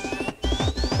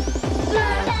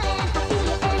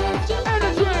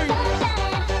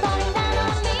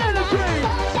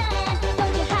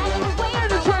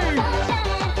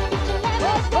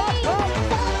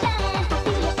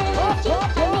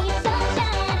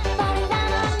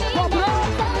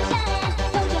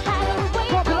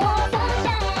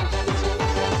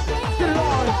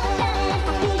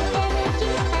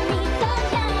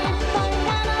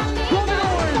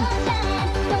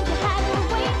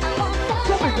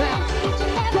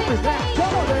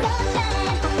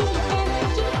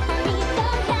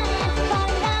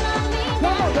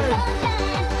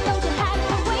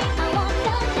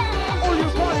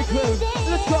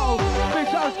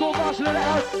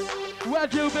 Where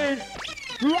have you been?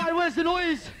 Right, where's the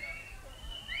noise?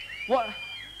 What?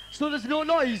 So there's no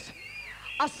noise?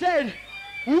 I said,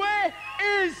 where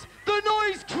is the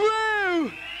noise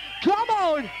crew? Come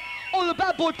on! All the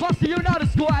bad boy posse, you know the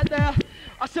score out there.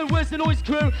 I said, where's the noise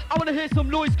crew? I wanna hear some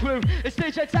noise crew. It's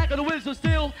DJ Tag on the wheels of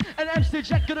steel. And MC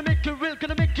Jack gonna make it real,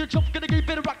 gonna make you jump, gonna keep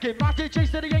it rocking. My DJ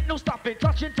said he ain't no stopping.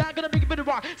 Touching Tag, gonna make it bit of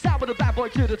rock. Sound with the bad boy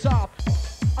to the top.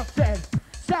 I said,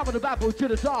 sound with the bad boy to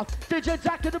the top. DJ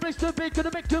Tag gonna place the beat,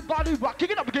 gonna make your body rock. Kick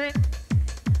it up again.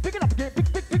 Pick it up again.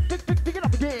 Pick it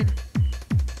up again.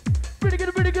 Really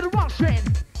gonna rush in.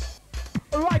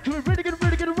 Alright, crew, really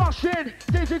gonna rush in.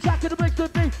 DJ Tag gonna place the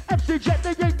beat. MC Jet,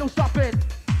 there ain't no stopping.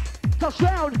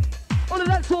 Touchdown on the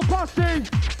dance floor posse.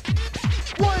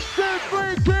 1, 2,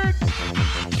 3, kick.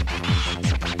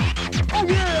 Oh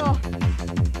yeah.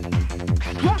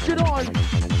 Crush it on.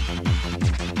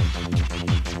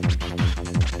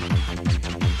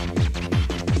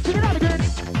 Pick it up again.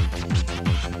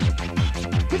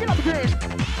 Pick it up again.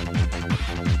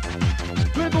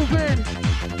 Good moving.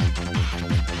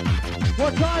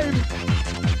 One time.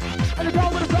 And the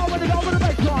goal with the goal, and the goal with the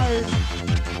bass line.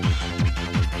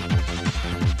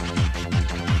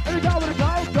 Go,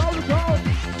 go.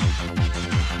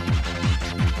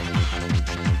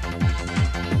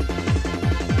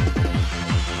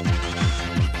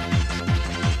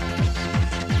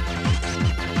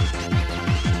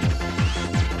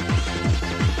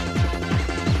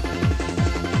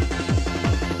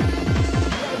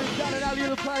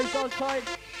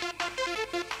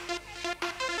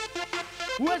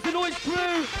 Where's the noise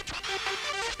crew?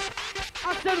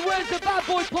 I said, where's the bad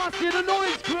boy posse and the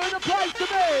noise crew in the place to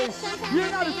be? You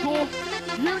know the score.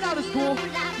 You know the score.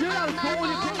 You know the score. All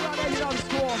you people out there, you know the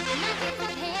score.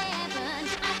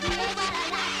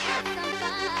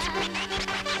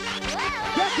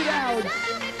 Check it out.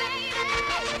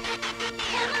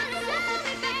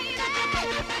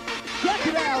 Check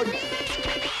it out.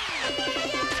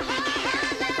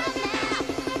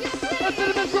 A bit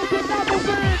of a crooked double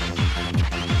bit.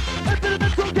 A bit of a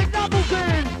crooked double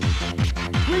bit.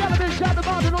 We have a big shout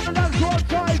about it on the dance floor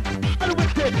side. And a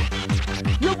wicked.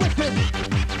 You're wicked.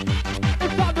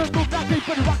 It's time to move that deep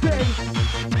and rock in.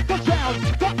 Touchdown.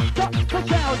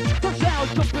 Touchdown. Touchdown.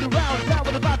 Jumping around. Down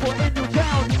with the bad boy in your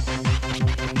town.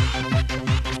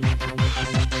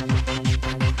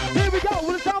 Here we go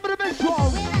with the sound of the intro.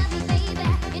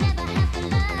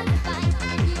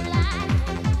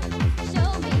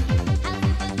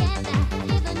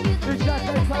 Big shout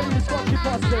out to Tony the Scotchy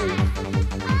Posse.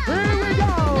 Here we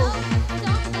go!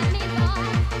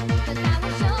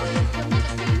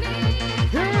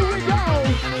 Here we go!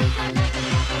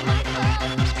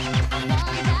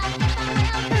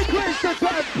 Increase the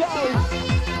tempo!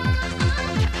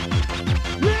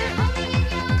 Yeah!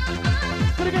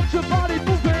 Gonna get your body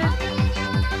moving!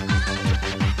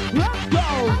 Let's go!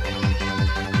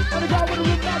 Gonna go with the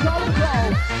room now, go!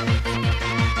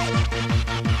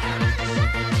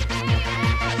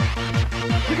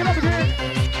 Pick it up again!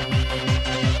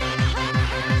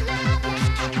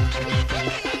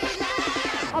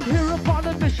 I'm here upon a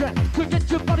mission to get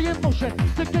your body in motion,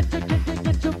 to get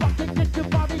your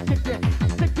body kicking,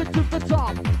 take it to the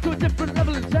top, to a different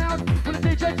level in town. When the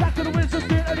DJ Tag to the wheels of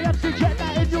steel and the MC Jet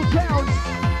now in your town.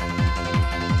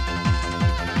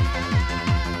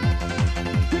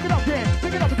 Pick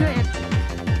it up again.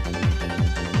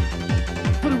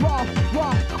 For the raw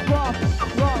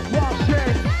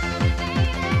shit.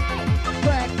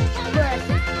 Back.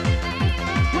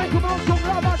 Wait, come on, some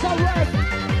love, that's all right.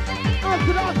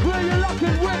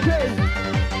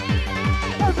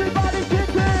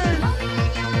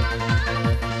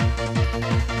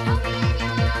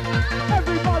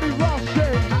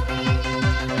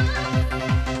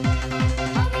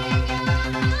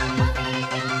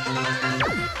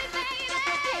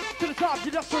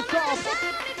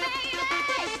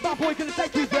 boy gonna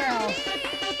take you there.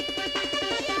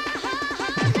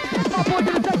 My boy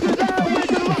gonna take you there. We're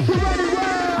gonna rock you really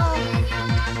well.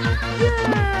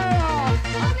 Yeah!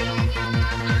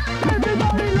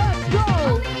 Everybody, let's go!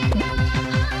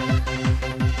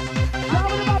 Down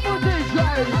with the bad boy DJ.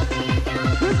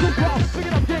 Listen, cross, pick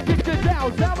it up, get down.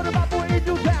 Down with the bad boy in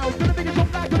your town. Gonna make it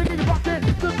jump back, gonna get it rockin'.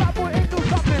 The bad boy ain't no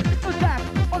stopping. Attack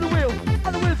on the wheels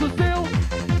are still.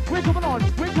 We're coming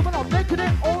on, making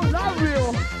it all night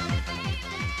real.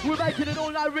 We're making it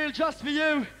all night real just for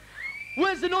you.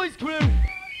 Where's the noise crew?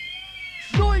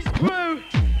 Noise crew!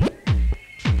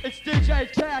 It's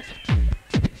DJ Tech,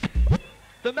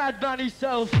 the madman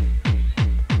himself.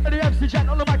 And the MC Jet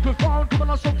on the microphone. Come on,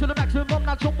 I'll show to the maximum.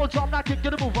 Now jump on drum, now get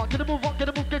a move on,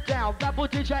 get down. Bad boy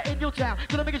DJ in your town.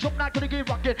 Gonna make it jump, now gonna get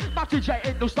rockin'. My DJ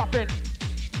ain't no stopping.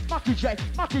 My DJ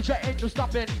ain't no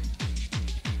stopping.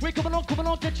 We come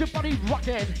on, get your body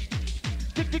rockin'.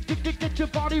 Get your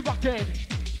body rockin'.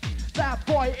 That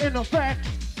boy in effect.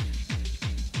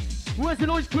 Where's the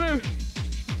noise crew?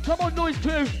 Come on, noise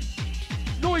crew.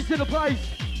 Noise in the place.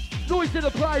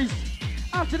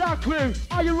 AfterDark crew,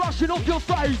 are you rushing off your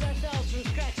face? Ourselves from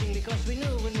scratching because we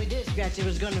knew when we did scratch it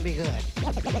was going to be good.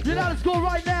 You know the score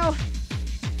right now.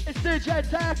 It's DJ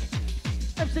Tech.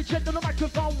 MC Chet on the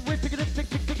microphone. We're picking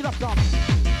it up, Tom.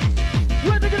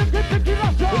 We're picking it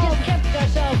up, Tom. We just kept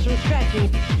ourselves from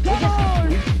scratching. Come on.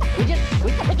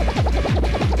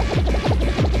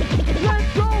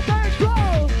 Let's go.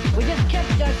 We just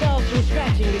kept ourselves from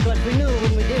scratching because we knew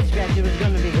when we did scratch it was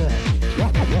going to be good.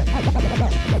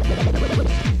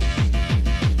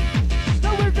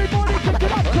 Now everybody pick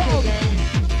it up, Tom.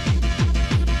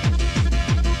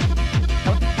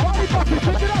 Body bucket,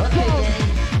 pick it up, Tom.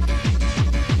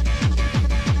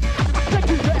 Take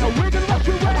you there, we're gonna rock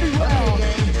you really well.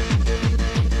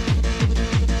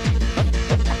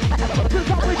 This is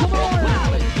how we come on.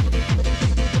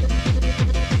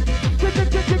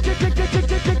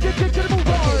 Get the move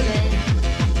on.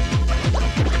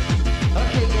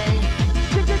 Okay, gang.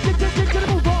 Get the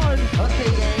move on.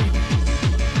 Okay, gang.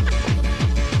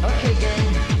 Okay, gang.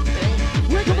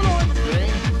 We're coming on.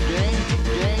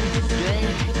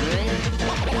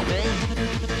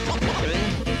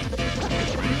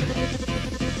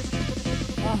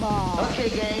 Okay,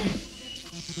 gang.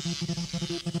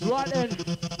 Right then.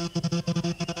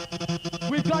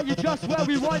 We've got you just where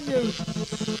we want you.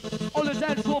 On the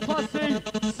dance floor, pussy.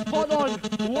 Spot on.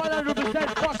 100%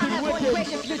 fucking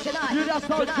wicked. You just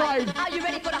outside. Are you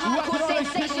ready for the hardcore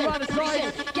sensation?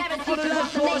 Guaranteed to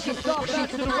rock the nation.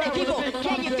 Party people,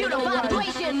 can you feel the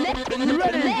vibration? You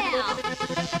ready? Now.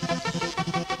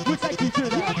 We'll take you to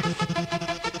that.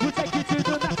 We'll take you to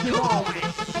the maximum.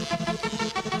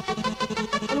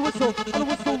 And a whistle,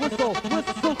 whistle,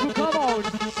 come on.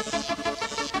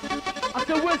 I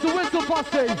said whistle,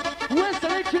 pussy.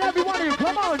 Whistle, each and every one of you,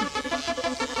 come on.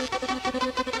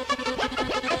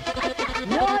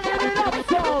 Wind it up,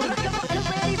 song.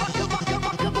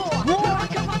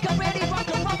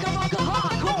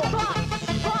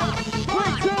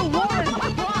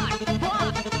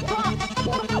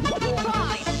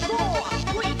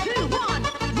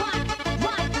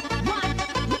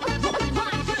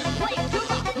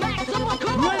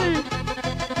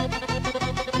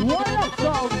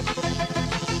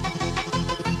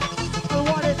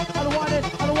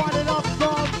 I don't want it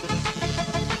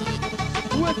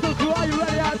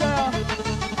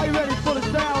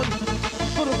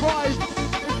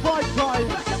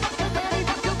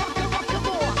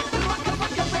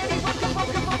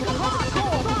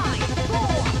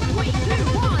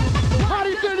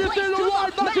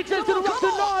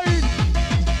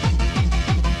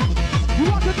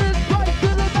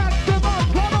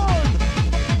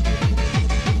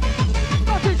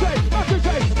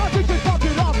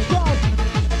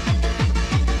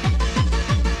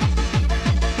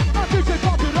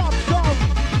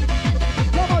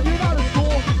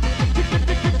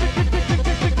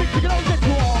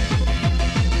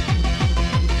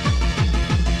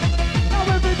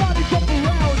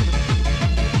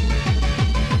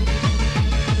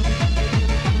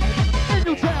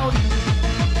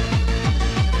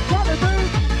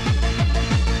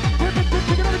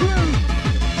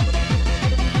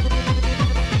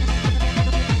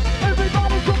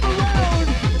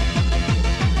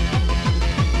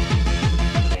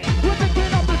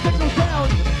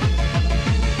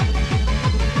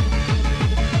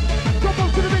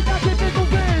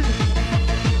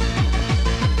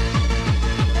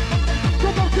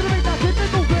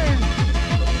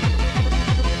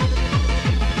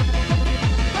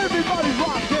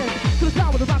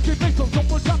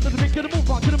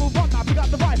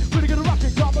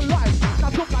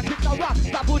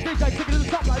bad boy DJ taking it to the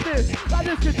top like this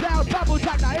get down, bad boy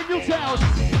Techno in your town.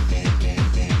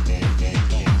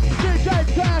 DJ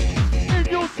Tech in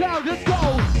your town, let's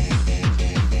go.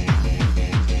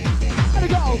 And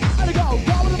go,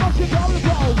 go with the motion, go with the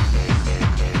flow.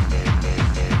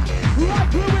 Right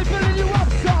through it, building you up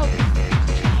some.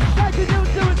 Taking you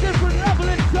to a different level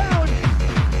in town.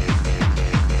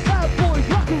 Bad boys,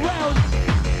 rock around.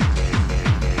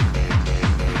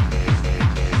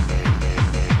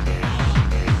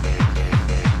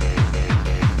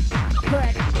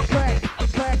 Crack.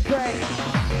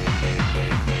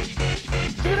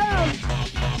 Get out!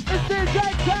 It's DJ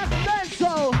Tech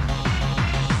Mental!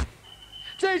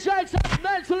 DJ Tech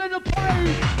Mental in the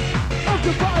place of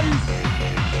the bass!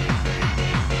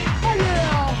 Oh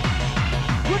yeah!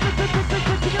 With the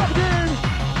up again!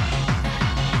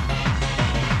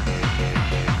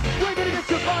 We're gonna get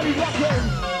your body rocking!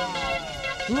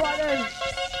 Right in!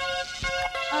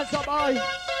 Hands up high!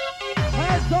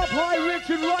 Hands up high,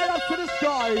 reaching right up to the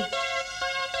sky!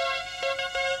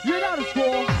 You know the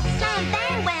score! Slam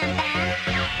bang wham bang.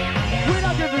 We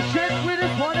don't give a shit, we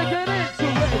just wanna get into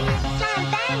it! Slam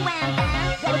bang wham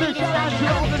bang. Got a big shout out to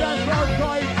all the dance floors,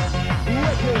 guys!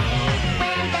 Wicked!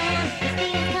 Wham bang. The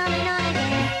speed is coming on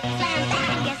again. Slam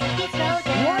bang. Yes, it gets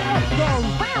rolling. Right up, song!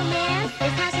 Wow, man,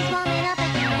 this house is warming up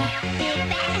again. Big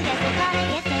bang, guess we're gonna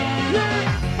get there. Yeah!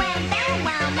 Wham bang,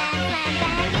 wow man, slam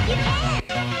bang if you can.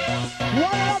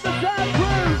 Right up the dance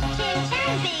crew! Ching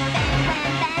chang, big bang,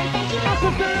 wham bang, thank you That's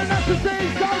the man. thing, that's the thing,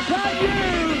 so can you!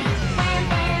 Wham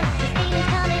bam, the speed is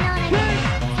coming on again.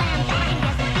 Slam bang,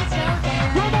 yes it gets rolling.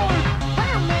 Come on!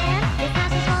 Wow man, this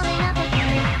house is warming up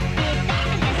again. Big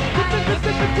bang, guess we're gonna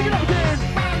get Pick there. it up again!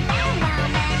 Wham bang, wow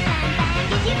man, slam bang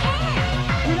if you can.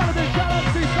 We got a big shout out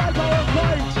to Psycho on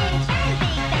play! Ching chang,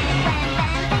 big bang, wham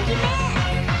bang, thank you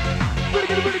man.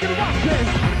 Really gonna rock this!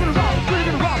 Gonna rock, really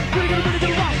gonna rock, really gonna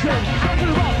rock this!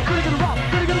 Gonna rock, really gonna rock,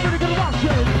 really gonna rock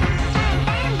this! Slam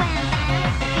bang, wham bang,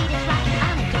 the beat is rocking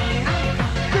on again.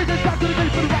 Dig this back to the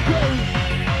beat for the rocking!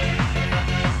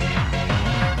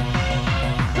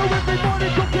 So every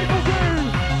morning some people do!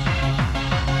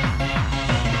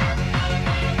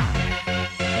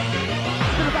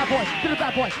 To the bad boy, to the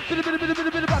bad boy, to the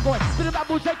bit of bad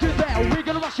boy, take you there. We're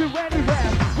gonna rush you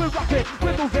anywhere. We're rocking,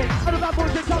 we're moving, and the bad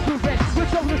boys they come moving. We're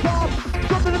jumping the top,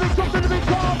 jumping the big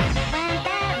top. Wham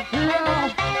bam, Yeah.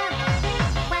 wham bam,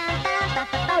 wham bam, ba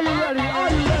ba ba Are you ready? Are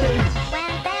you ready?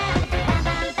 wham bam, bam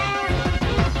bam bam, wham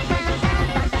bam, ba ba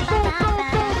ba Boom, bam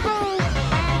boom, bam, boom, boom!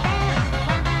 wham bam,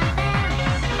 wham bam bam, wham bam,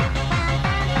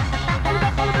 ba ba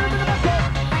ba Follow me in the back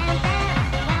top. wham bam,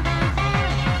 wham bam bam,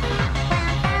 wham bam,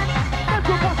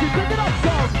 Metro Posse, pick it up,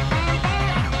 son!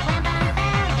 wham bam, wham bam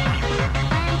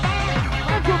bam,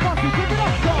 Metro Posse, pick it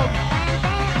up, son!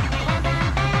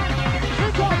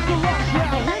 Here comes the rock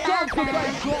now, here comes the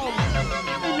bass drum!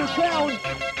 In your town,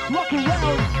 rock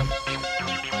around!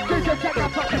 DJ Techno,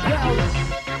 touch it down!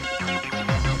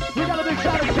 We got a big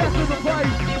shout of Jeff in the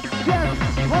place! Jeff,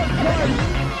 on place!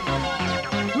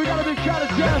 We got a big shout of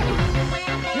Jeff!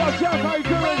 Yo, Jeff, how you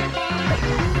doing?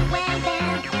 wham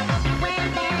bam,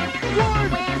 wham bam, 1,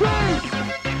 2,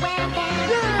 wham bam,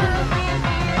 yeah!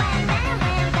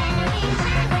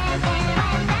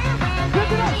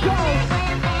 Pick it up, son!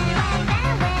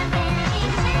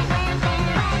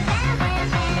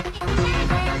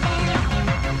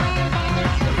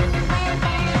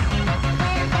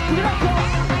 Pick it up, son!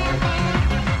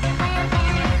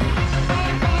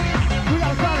 We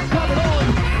got a sound that's coming on!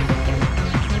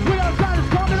 We got a sound that's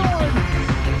coming on!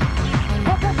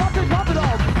 Pump it, pump it, pump it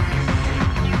up!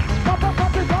 Pump it,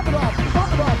 pump it, pump it up!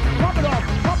 Pump it up, pump it up!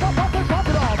 Pump it, pump it, pump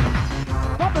it up!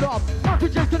 Pump it up! Mark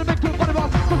and Jay's gonna make you put it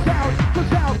up! Go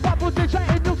down! Bad boy DJ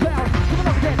in your town! Come on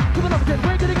up again!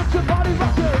 We're gonna get your body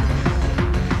rocking!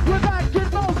 We're back in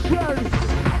motion!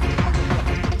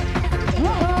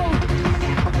 Whoa!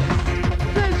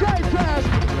 DJ Tech!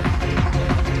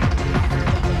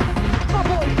 My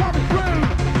boy coming through!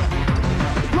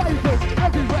 Raving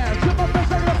everywhere! To my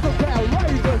face ain't up so down!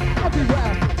 Raving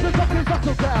everywhere! The top is up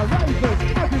so down! Raving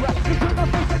everywhere! To my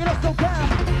face ain't up so down!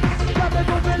 Grab it,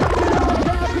 move it, pick it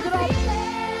up! Pick it up!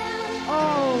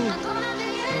 Oh!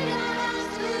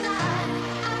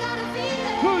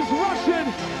 Who's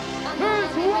rushing?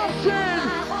 Who's rushing?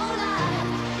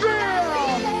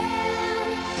 Yeah!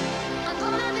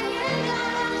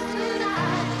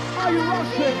 Are you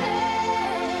rushing?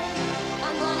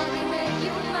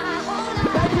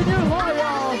 Taking you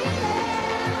higher!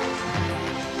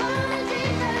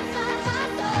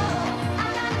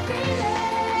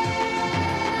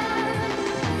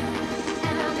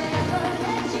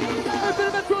 A bit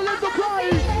of mental in the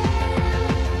place!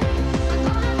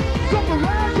 Jump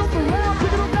around,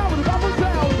 pick it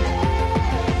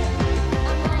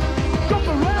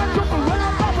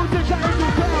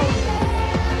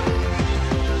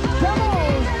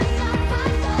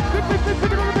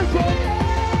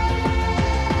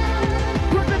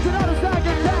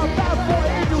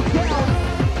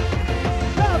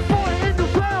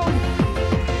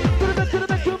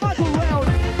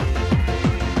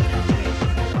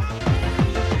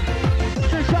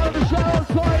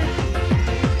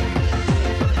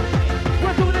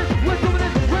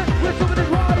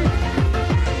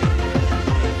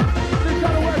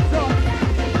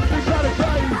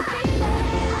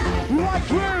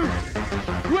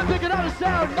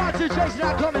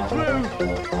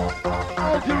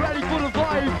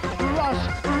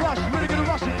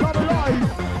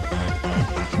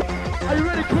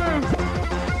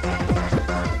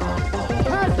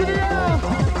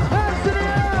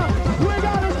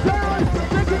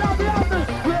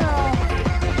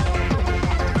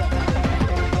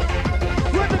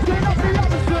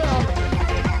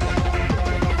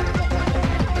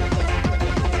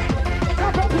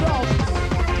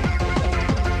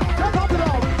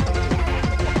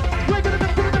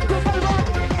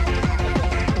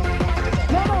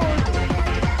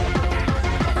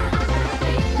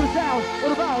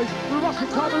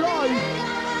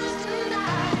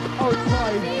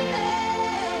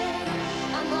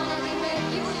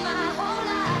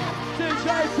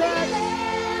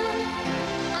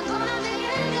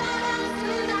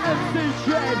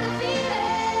connection.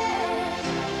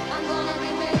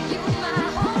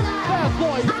 Bad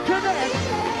boys, connect.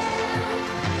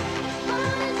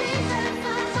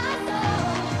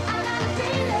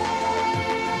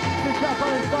 Good job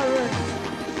on inspiring.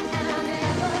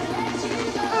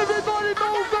 Everybody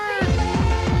moving.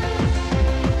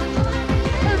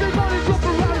 Everybody jump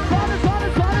around, time to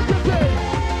play.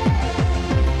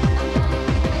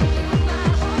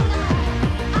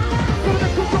 Gonna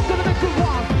make it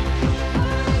rock.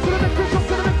 Gonna make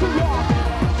it rock.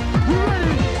 You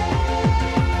ready?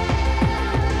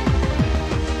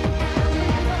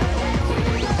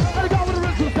 Let it go with the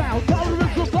ritual sound, go with the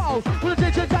ritual flow. With the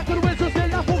DJ attack with the ritual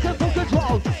sing, I'm full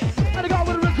control. Let it go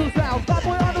with the ritual sound, bad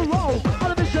boy on the roll.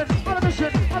 On a mission, on a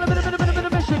mission, on a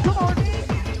mission. Come on.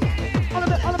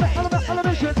 On a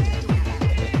mission.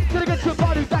 Gonna get your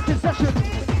body back in session.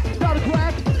 Now the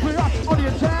crack, we're up on the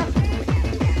attack.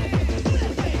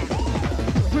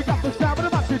 We got the sound of the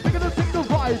massive, we're gonna take the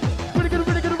ride. Really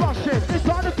gonna rush it. It's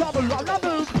time to come along, now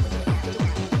move.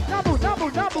 Now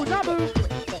move.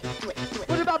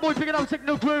 What the bad boy picking up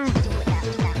Techno groove?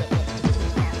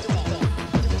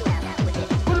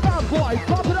 What the bad boy,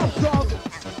 pop it up some.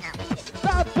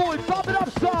 Bad boy, pop it up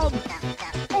some.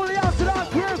 Only AfterDark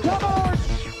crew, come on.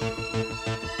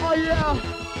 Oh yeah.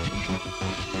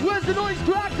 Where's the noise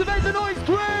crew? Activate the noise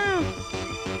crew.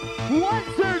 1,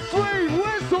 2, 3,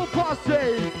 whistle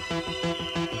posse.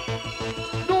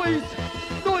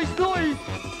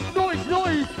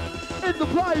 Noise in the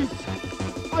place.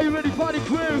 Are you ready, party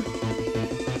crew?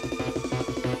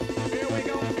 Here we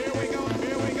go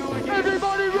again.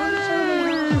 Everybody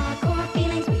ready? Hardcore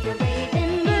feelings with your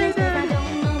raving meanings, 'cause I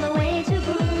don't know the way to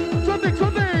groove.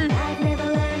 Something. I've never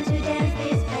learned to dance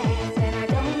this fast, and I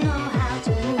don't know how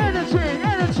to move. Energy.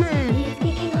 He's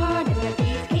kicking hard and your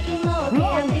feet's kicking low. Okay,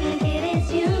 I'm thinking it is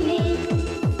you, me.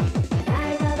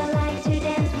 I'd rather like to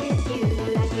dance with you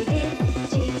like we did,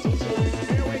 cheek to cheek.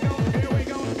 Here we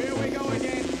go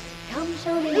again. Come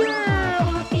show me your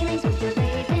hardcore feelings with your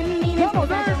raving meanings, Come on,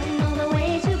 'cause I man. don't know the way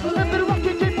to Let groove. me rock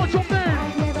it, keep on jumping.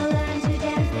 I've never learned to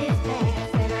dance this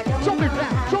fast, and I don't Jump know it how now.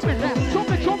 to move.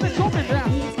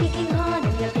 He's kicking hard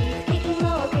and your feet's kicking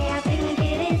low. Okay, I think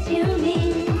it is you, me.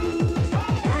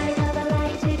 I'd rather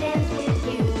like to dance with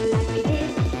you like we did,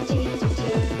 cheek to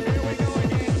cheek.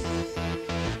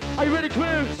 Are you ready,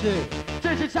 crew?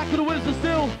 DJ Jack with the wheels are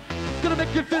still. Gonna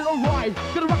make you feel alright.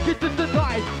 Gonna rock it in the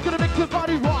night. Gonna make your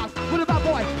body rock. With a bad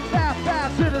boy,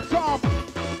 fast to the top.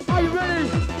 Are you ready?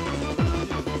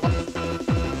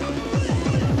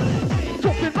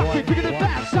 Jumping, rocking, kicking it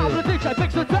back. Sound of the DJ,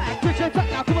 makes the attack. DJ attack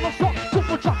now, come on, let's rock. Jump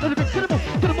for drop, let it mix, gonna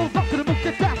move,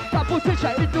 get down. Bad boy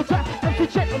DJ in your trap. MC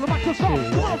check on the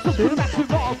microphone. Come on, some to the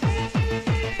maximum.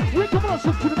 We come on,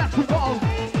 some to the maximum.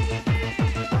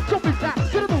 Jumping back,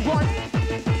 gonna move right.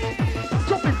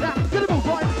 Jumping back, gonna move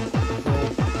right.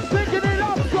 Picking it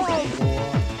up, go.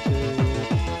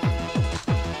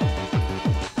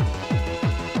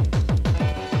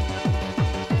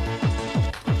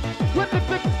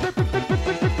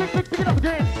 Pick it up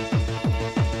again.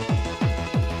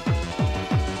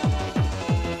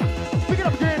 Pick it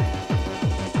up again.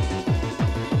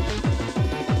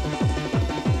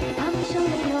 I'm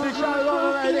showing your Big shout out all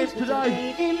hardcore our feelings ladies with your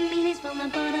today. raving meanings from the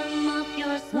bottom of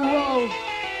your soul. Whoa.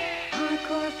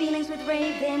 Hardcore feelings with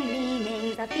raving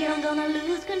meanings. I feel I'm gonna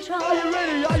lose control. Are you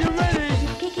ready? Are you ready?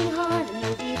 He's kicking hard and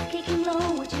your beat's kicking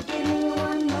low. Would you give me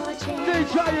one more chance?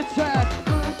 DJ attack.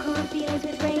 Hardcore feelings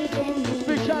with raving meanings.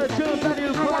 Big shout out to Danny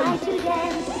and I like Price. to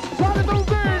dance. Time to move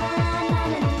in. Na, na,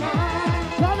 na, na,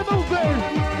 Time to move in. na,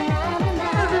 na, na, na.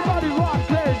 Everybody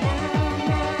rock it.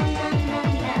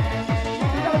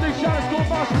 We got a big shout out to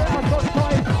Marshall out on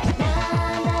time.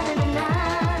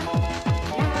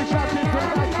 Big shout out to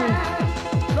International.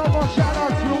 No more shout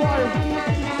outs to the wild.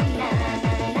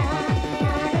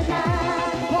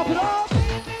 Pop it up.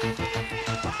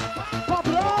 Pop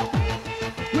it up.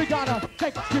 We gotta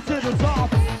take you to the top.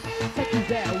 Take you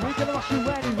there. We're gonna rush you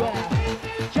anywhere.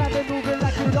 Jamming, moving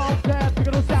like we don't care.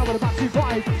 Picking us down with a massive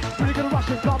vibe. Really gonna rush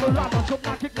and come around. On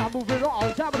jump, kick, now moving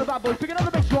on. Down with the bad boy. Picking up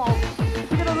the big drum.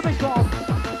 Picking up the big drum.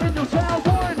 In your tail.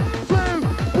 1, 2,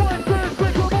 1, 2,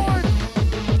 3, come on.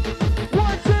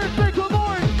 1, 2, 3, come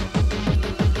on.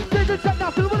 DJ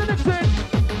Techno, feel what it mixing.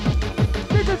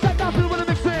 DJ Techno, feel what it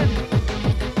mixing.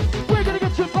 We're gonna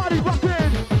get your body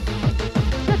rocking.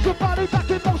 Get your body back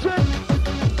in motion.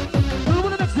 Feel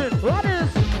what it mixing. Right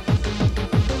is.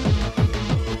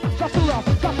 Shuffle up,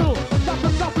 shuffle,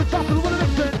 shuffle, shuffle, shuffle, what it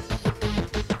mixing.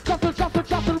 Shuffle, shuffle,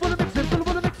 shuffle, what it mixing. Feel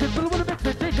what it mixing, feel what it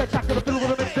mixing. DJ Techno, feel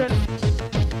what it mixing.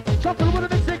 Shuffle, what it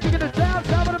mixing, kicking it down.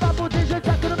 Down with the bad boy, DJ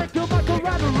Techno, make your mic go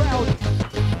round and round.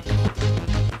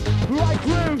 Right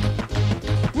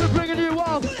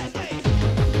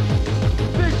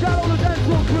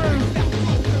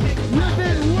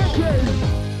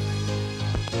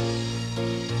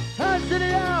the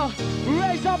air,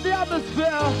 raise up the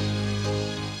atmosphere.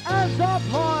 Hands up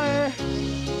high,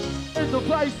 it's the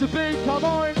place to be, come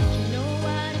on. You know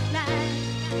what it's like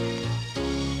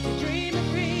to dream a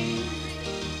dream.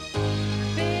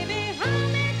 Baby, hold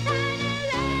me tight and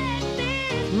let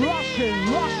this be Rushing,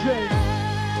 rushing.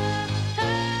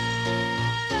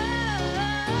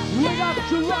 We got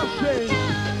to rushing.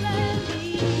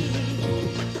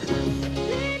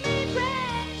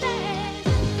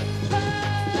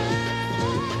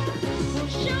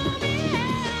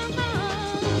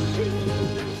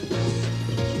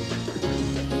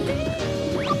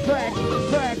 Back,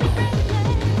 back.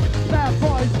 Bad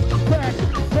boys, back,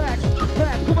 back,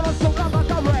 back. Come on, so I'm not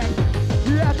direct.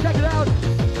 Yeah, check it out.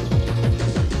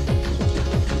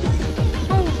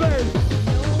 Move it.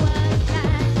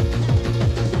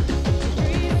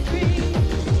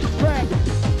 Back.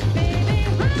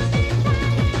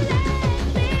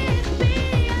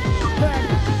 Back.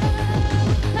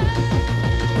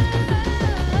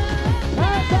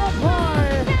 Hands up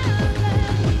high.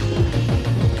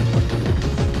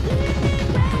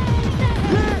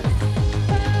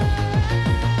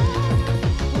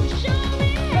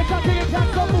 Let's not take it back,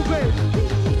 so move it.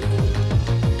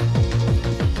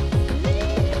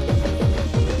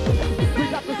 We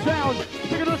got the sound.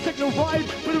 We're gonna Techno vibe.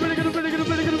 We're really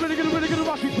gonna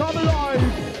rush it. Time alive.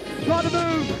 Time to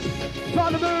move.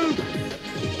 Time to move.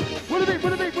 With a beat,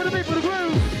 with a beat, with a beat, with a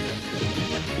groove.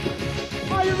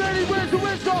 Are you ready? Where's the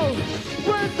whistle?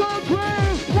 Where's the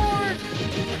groove? 1,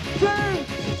 2,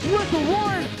 whistle.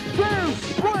 1, 2,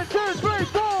 1, 2, 3,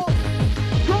 4.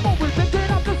 Come on, we're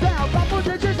picking up the sound. Double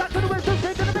digits after the whistle.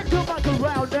 Taking the mix to back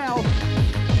around now.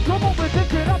 Come on, we're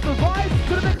picking up the vibe.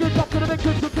 Gonna make it up, gonna make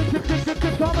it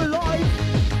come alive.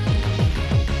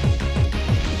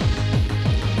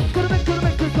 Gonna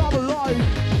make it come alive.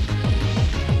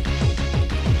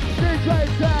 DJ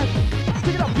Zach,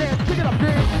 pick it up, dance, pick it up,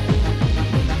 dance.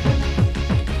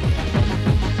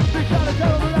 Big shout out to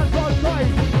everyone that's on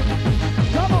site.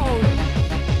 Come on,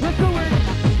 let's do it.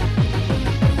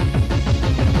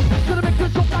 Gonna make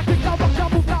it jump like it now, rock now,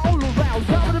 move now all around.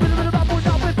 Sound in the middle of the rapper,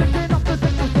 now we're picking up the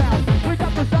techno sound. We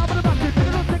got the sound of the back,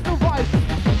 picking up techno vibe.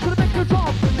 Gonna make it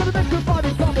drop, gonna make it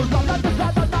body come around. Like the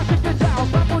sound, like kick it down.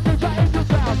 Rapper, DJ, angel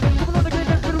sound. Coming on the game,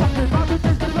 get to rushing. Rapper,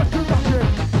 DJ, get to rushing.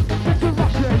 Get to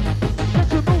rushing, get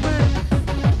to moving.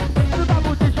 And the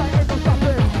rapper, DJ, angel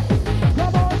stopping.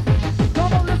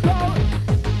 Come on, let's go.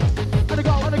 And a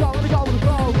go, and a go, and a go, and a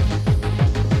go.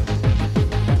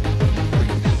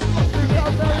 Big shout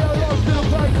out to everyone to the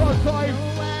place on site.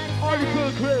 All the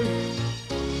cool crew.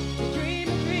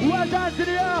 Well done to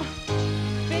the air.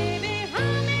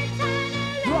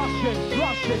 Rushing,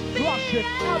 rushing, rushing,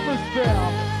 atmosphere.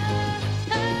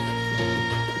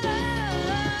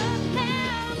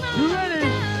 You ready?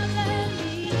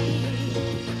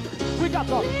 We got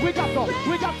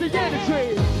the energy.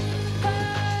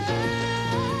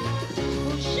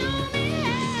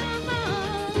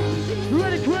 You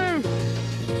ready, crew?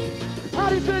 How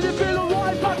do you feel? You feel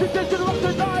alright? Back to this to the rock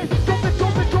tonight. Drop it,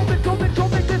 drop it, drop it, drop it,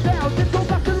 drop it, get down. Just go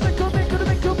back to the mix, gonna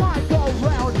make your mind go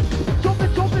round. Drop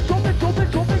it, drop it, drop it, drop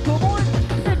it, drop it, come on.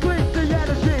 Increase the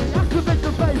energy, activate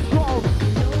the bass drum.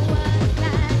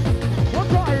 One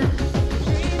time.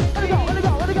 Let it go, let it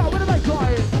go, let it go, let it make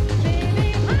time.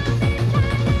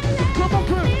 Come on,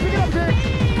 crew, pick it up, Nick.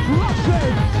 Rush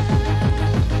it.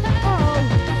 Uh-oh.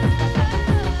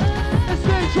 It's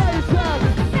DJ Sam.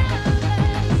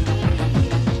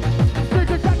 Take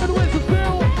a jack of the whistle,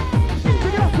 Bill.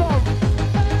 Pick it up, Tom.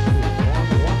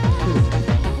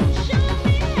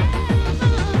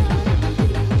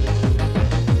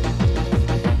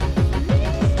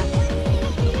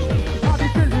 I'll be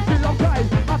busy, feel okay.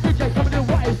 My DJ coming your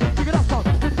way. Pick it up, Tom.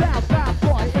 Sit down, bad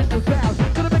boy, in the sound.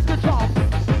 Gonna make the jump,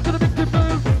 gonna make the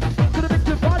move, gonna make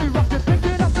the body rock it. Pick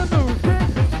it up the move,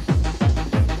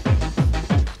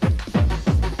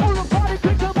 all the party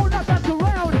kick, come on, now dance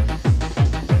around.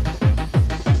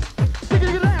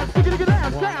 Stick-a-digga dance, stick-a-digga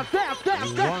dance, dance, dance,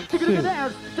 dance, dance. Stick-a-digga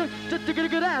dance,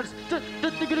 stick-a-digga dance,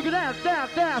 stick-a-digga dance,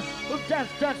 dance, dance. Let's dance,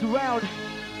 dance around.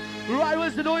 Right,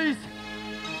 where's the noise?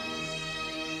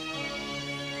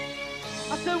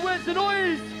 I said, where's the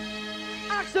noise?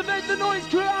 Activate the noise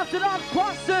crew after that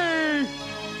posse.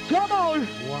 Come on,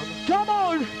 come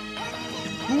on.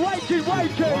 Wakey,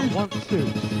 wakey. 1,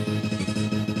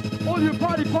 2. All you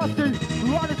party posse,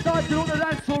 right aside to all the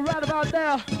dance floor right about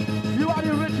there. You are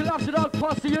the original AfterDark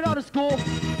posse, you're out of score.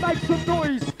 Make some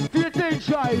noise for your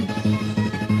DJ.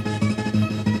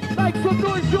 Make some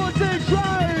noise for your DJ.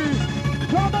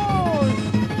 Come on.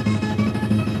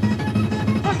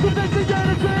 Activate the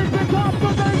energy, pick up the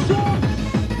bass drum.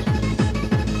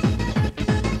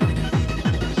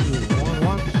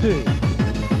 party.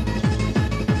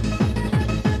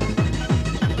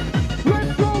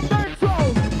 Let's go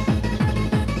mental.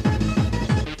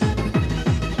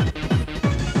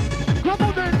 Come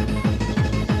on then.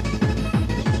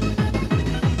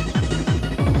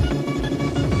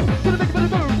 To the big bit of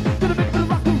boom, to the big bit of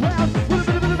rock around, with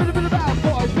a bit of out,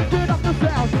 boys. Pick it up the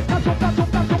sound. That's what, that's it.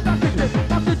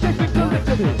 That's the check, pick the lift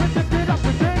of it. Pick it up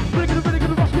the thing, bring it a really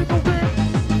good rush, people big.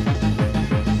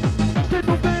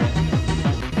 People big.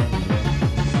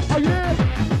 Oh yeah.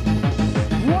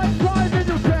 One time in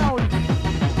your town.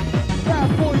 Bad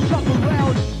boys jump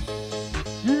around.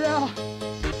 Yeah.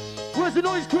 Where's the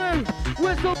noise crew?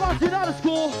 Where's the busting out of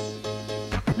school?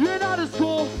 You're out of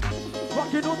school.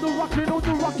 Rocking on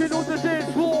the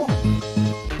dance floor.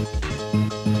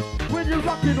 When you're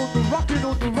rocking on the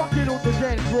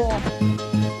dance floor.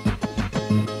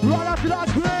 Right after that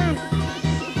crew,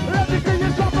 everything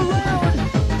is up around.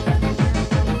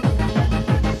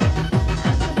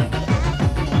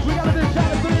 We got a big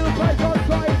shout out to you, place on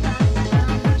site.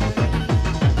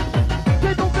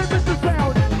 They don't miss the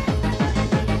sound.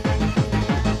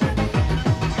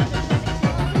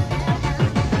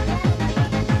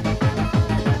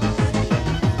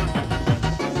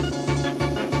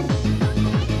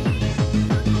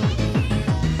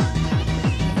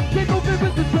 They don't miss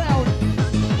the sound.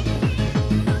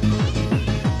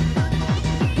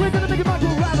 We're gonna make it back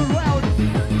around and round.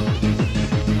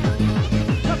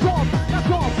 That's off,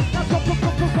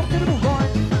 get it all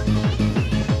right.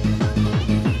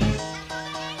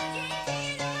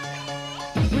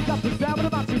 We got the sound of the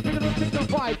matches, bigger than Techno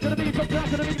vibe. Gonna make it up now,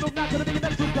 gonna make it up now, gonna make it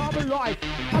next to carbon light.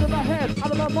 Out of my head,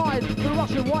 out of my mind, we're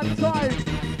rushing one time.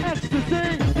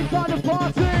 Ecstasy, inside the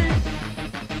party.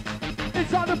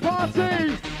 Inside the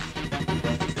party.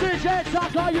 DJ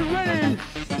Tuck, are you ready?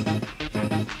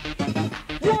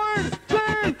 1, 2,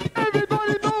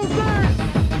 everybody move it!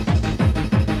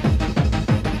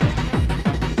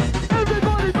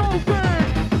 Everybody move it!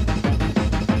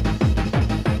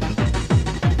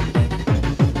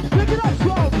 Pick it up,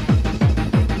 Rob!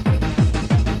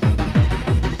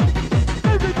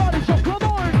 Everybody, so come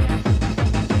on!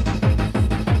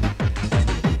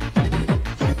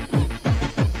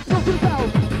 Look at out!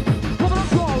 Come on,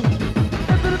 Rob!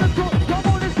 Come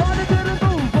on inside and get a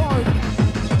move on!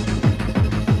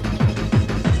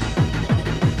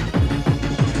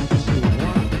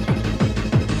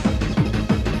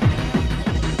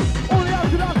 All the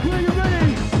AfterDark crew, you ready?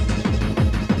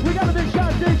 We got a big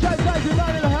shot, DJ Davey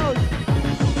right in the house.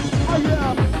 Oh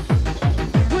yeah.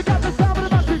 We got the sound of the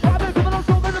matches, right? Coming on,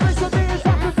 so many things of me, it's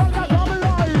after dark, now come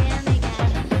alive.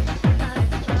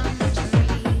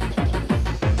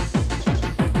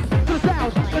 To the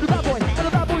sound, and the bad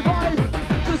boy vibe.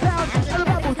 To the sound, and the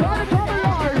bad boy, trying to come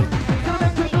alive. Gonna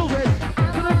make you move it,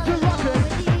 gonna make you rock it.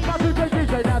 About to play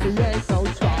DJ, now the ain't no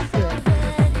stopping.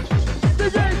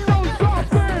 There ain't no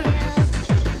stopping.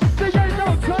 There ain't no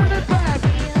turning back.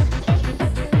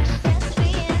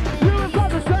 You have got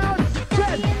the sound,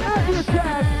 get at the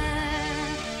attack.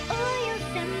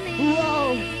 Whoa,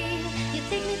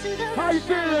 how you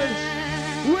feeling?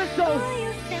 Whistle.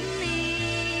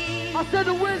 I said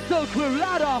the whistle crew,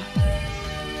 louder.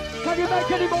 Can you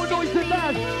make any more noise than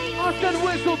that? I said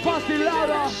whistle, party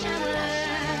louder.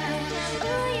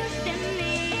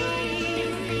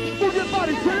 Move your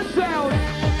body to the sound.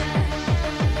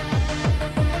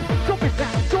 Jump it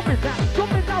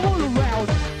down all around.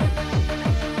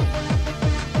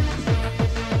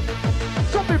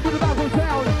 Jump it for the battle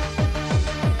sound.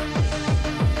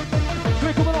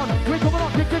 We're coming on,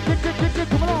 kick,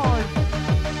 coming on.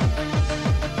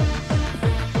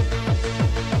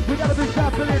 We got a big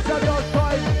shout for this, on the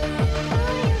outside.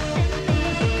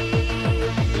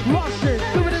 Rush it,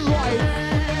 doing it right.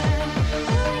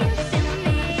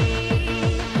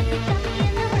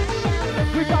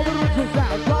 We got the ritual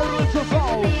sound, got the ritual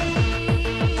flow.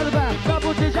 And the back,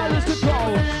 double DJ, lose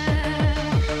control.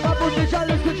 Double DJ,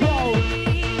 lose control.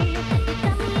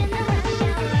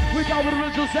 We got the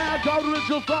ritual sound, got the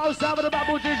ritual flow. Sound of the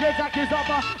double DJ, Zach is up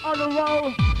on the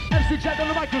roll. MC Jet on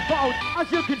the microphone.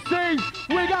 As you can see,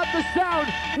 we got the sound.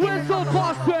 Whistle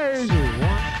party.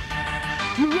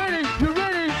 You ready? You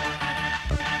ready?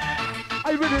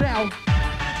 Are you ready now?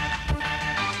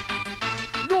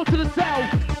 North to the south.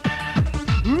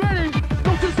 Ready?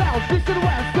 North to the south. East to the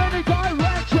west. Any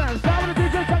direction. Sound of the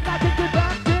DJ take that into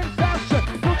back in session.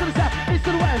 North to the south. East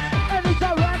to the west. Any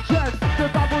direction. The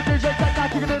double DJ take that,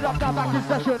 kicking it up now back in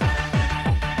session.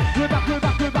 We're back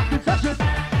in session.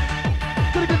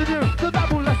 Gonna give you the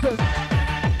double lesson.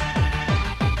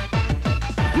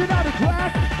 You're not a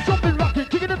class, jumping, rocking,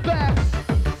 kicking it back.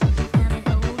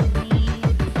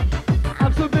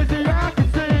 I'm so busy I can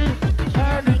see.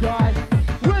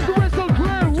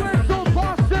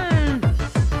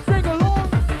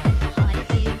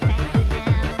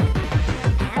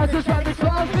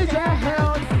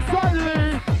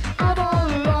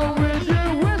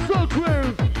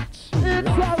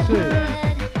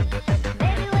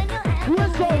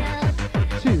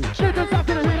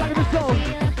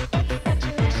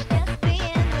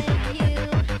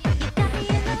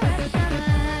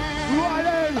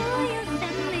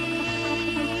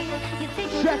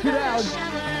 check it out.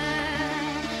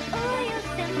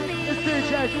 It's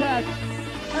DJ Tag.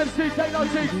 MC Techno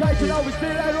T's taking over. See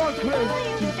you later on, crew.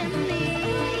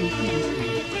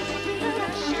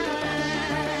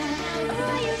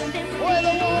 We're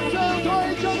the 1, 2,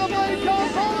 3 to the beat, come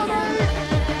follow me!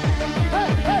 Hey,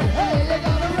 hey, hey, you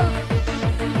gotta rock!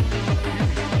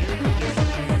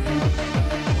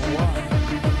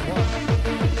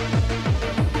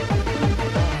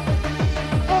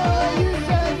 Oh, you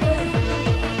send me!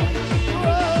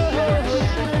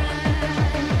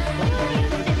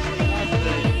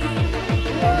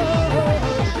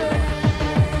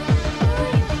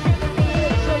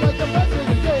 It's like the best of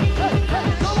the day. Hey, hey,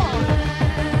 come on!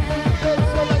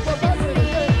 It's like the best of the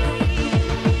day.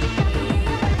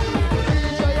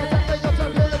 DJ, you got to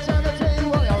feel the sanity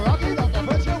while you're rocking up the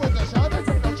pressure with the sound of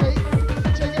technology.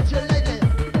 Take it to your lady,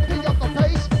 pick up the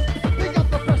pace, pick up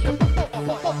the pressure,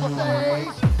 up the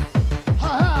face.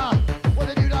 Ha ha! With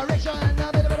a new direction, a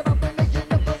bit of a bump and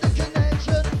making up of the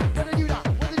connection. With a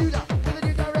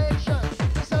new direction,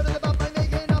 the sound of the bump and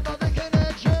making up of the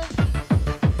connection.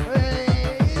 Hey,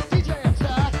 DJ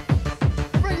Attack,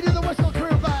 bring it to the Whistle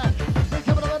Crew Band. We're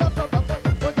coming up,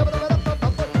 we're coming up,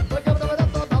 we're coming up.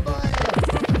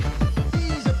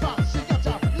 These are parts you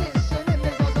got to listen in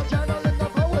because I'm channeling the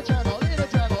power channel in a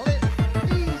channel in.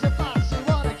 These are parts you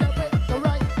wanna get with the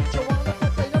right. You wanna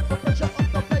put up the pressure on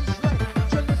the baseline.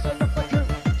 To listen up the crew,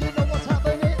 you know what's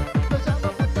happening. Cause I'm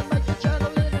about to make a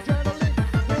channel in a channel in.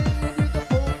 Bringing you the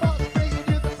full parts, bringing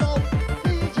you the flow.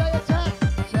 DJ Attack,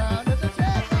 sound of the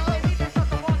techno.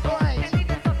 Right,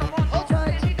 hold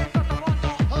tight.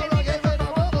 Hold on, get rid of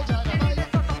bubble dynamite.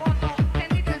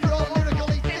 If you're all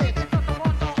lyrically fit.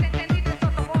 Lyrically fit,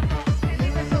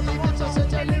 I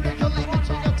said lyrically fit. You got to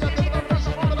get the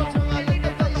vibration, but I'm too high in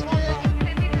the bass kick.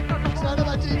 Sound of a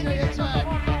DJ Attack.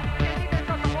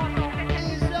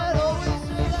 Is that always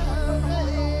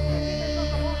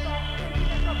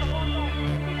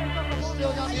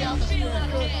still got the atmosphere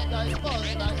good, nice buzz,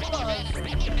 nice buzz.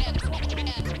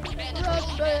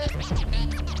 Rush it.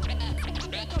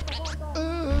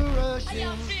 Ooh,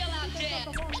 rushing.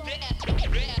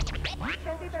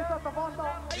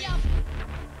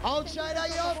 Outside, how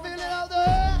you all feeling out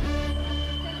there?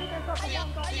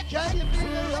 Can you feel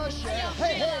the rush? Hey,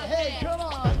 hey, hey, come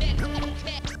on.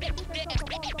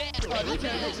 DJ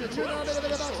makes it tune on a little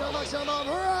bit of maximum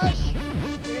rush.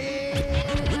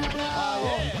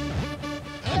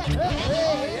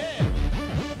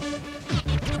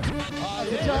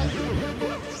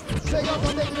 Take up the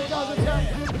mix 2010.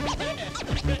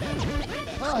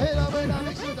 Hit up in the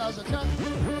mix 2010.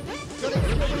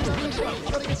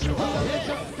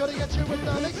 Gotta get you with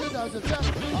the mix 2010.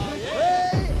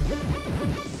 Hey!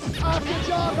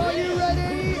 AfterDark, are you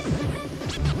ready?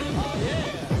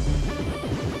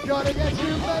 Gotta get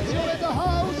you mental in the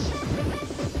house.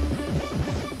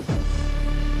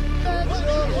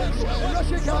 Mental,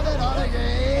 Russia coming on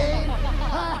again. Ha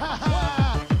ha ha.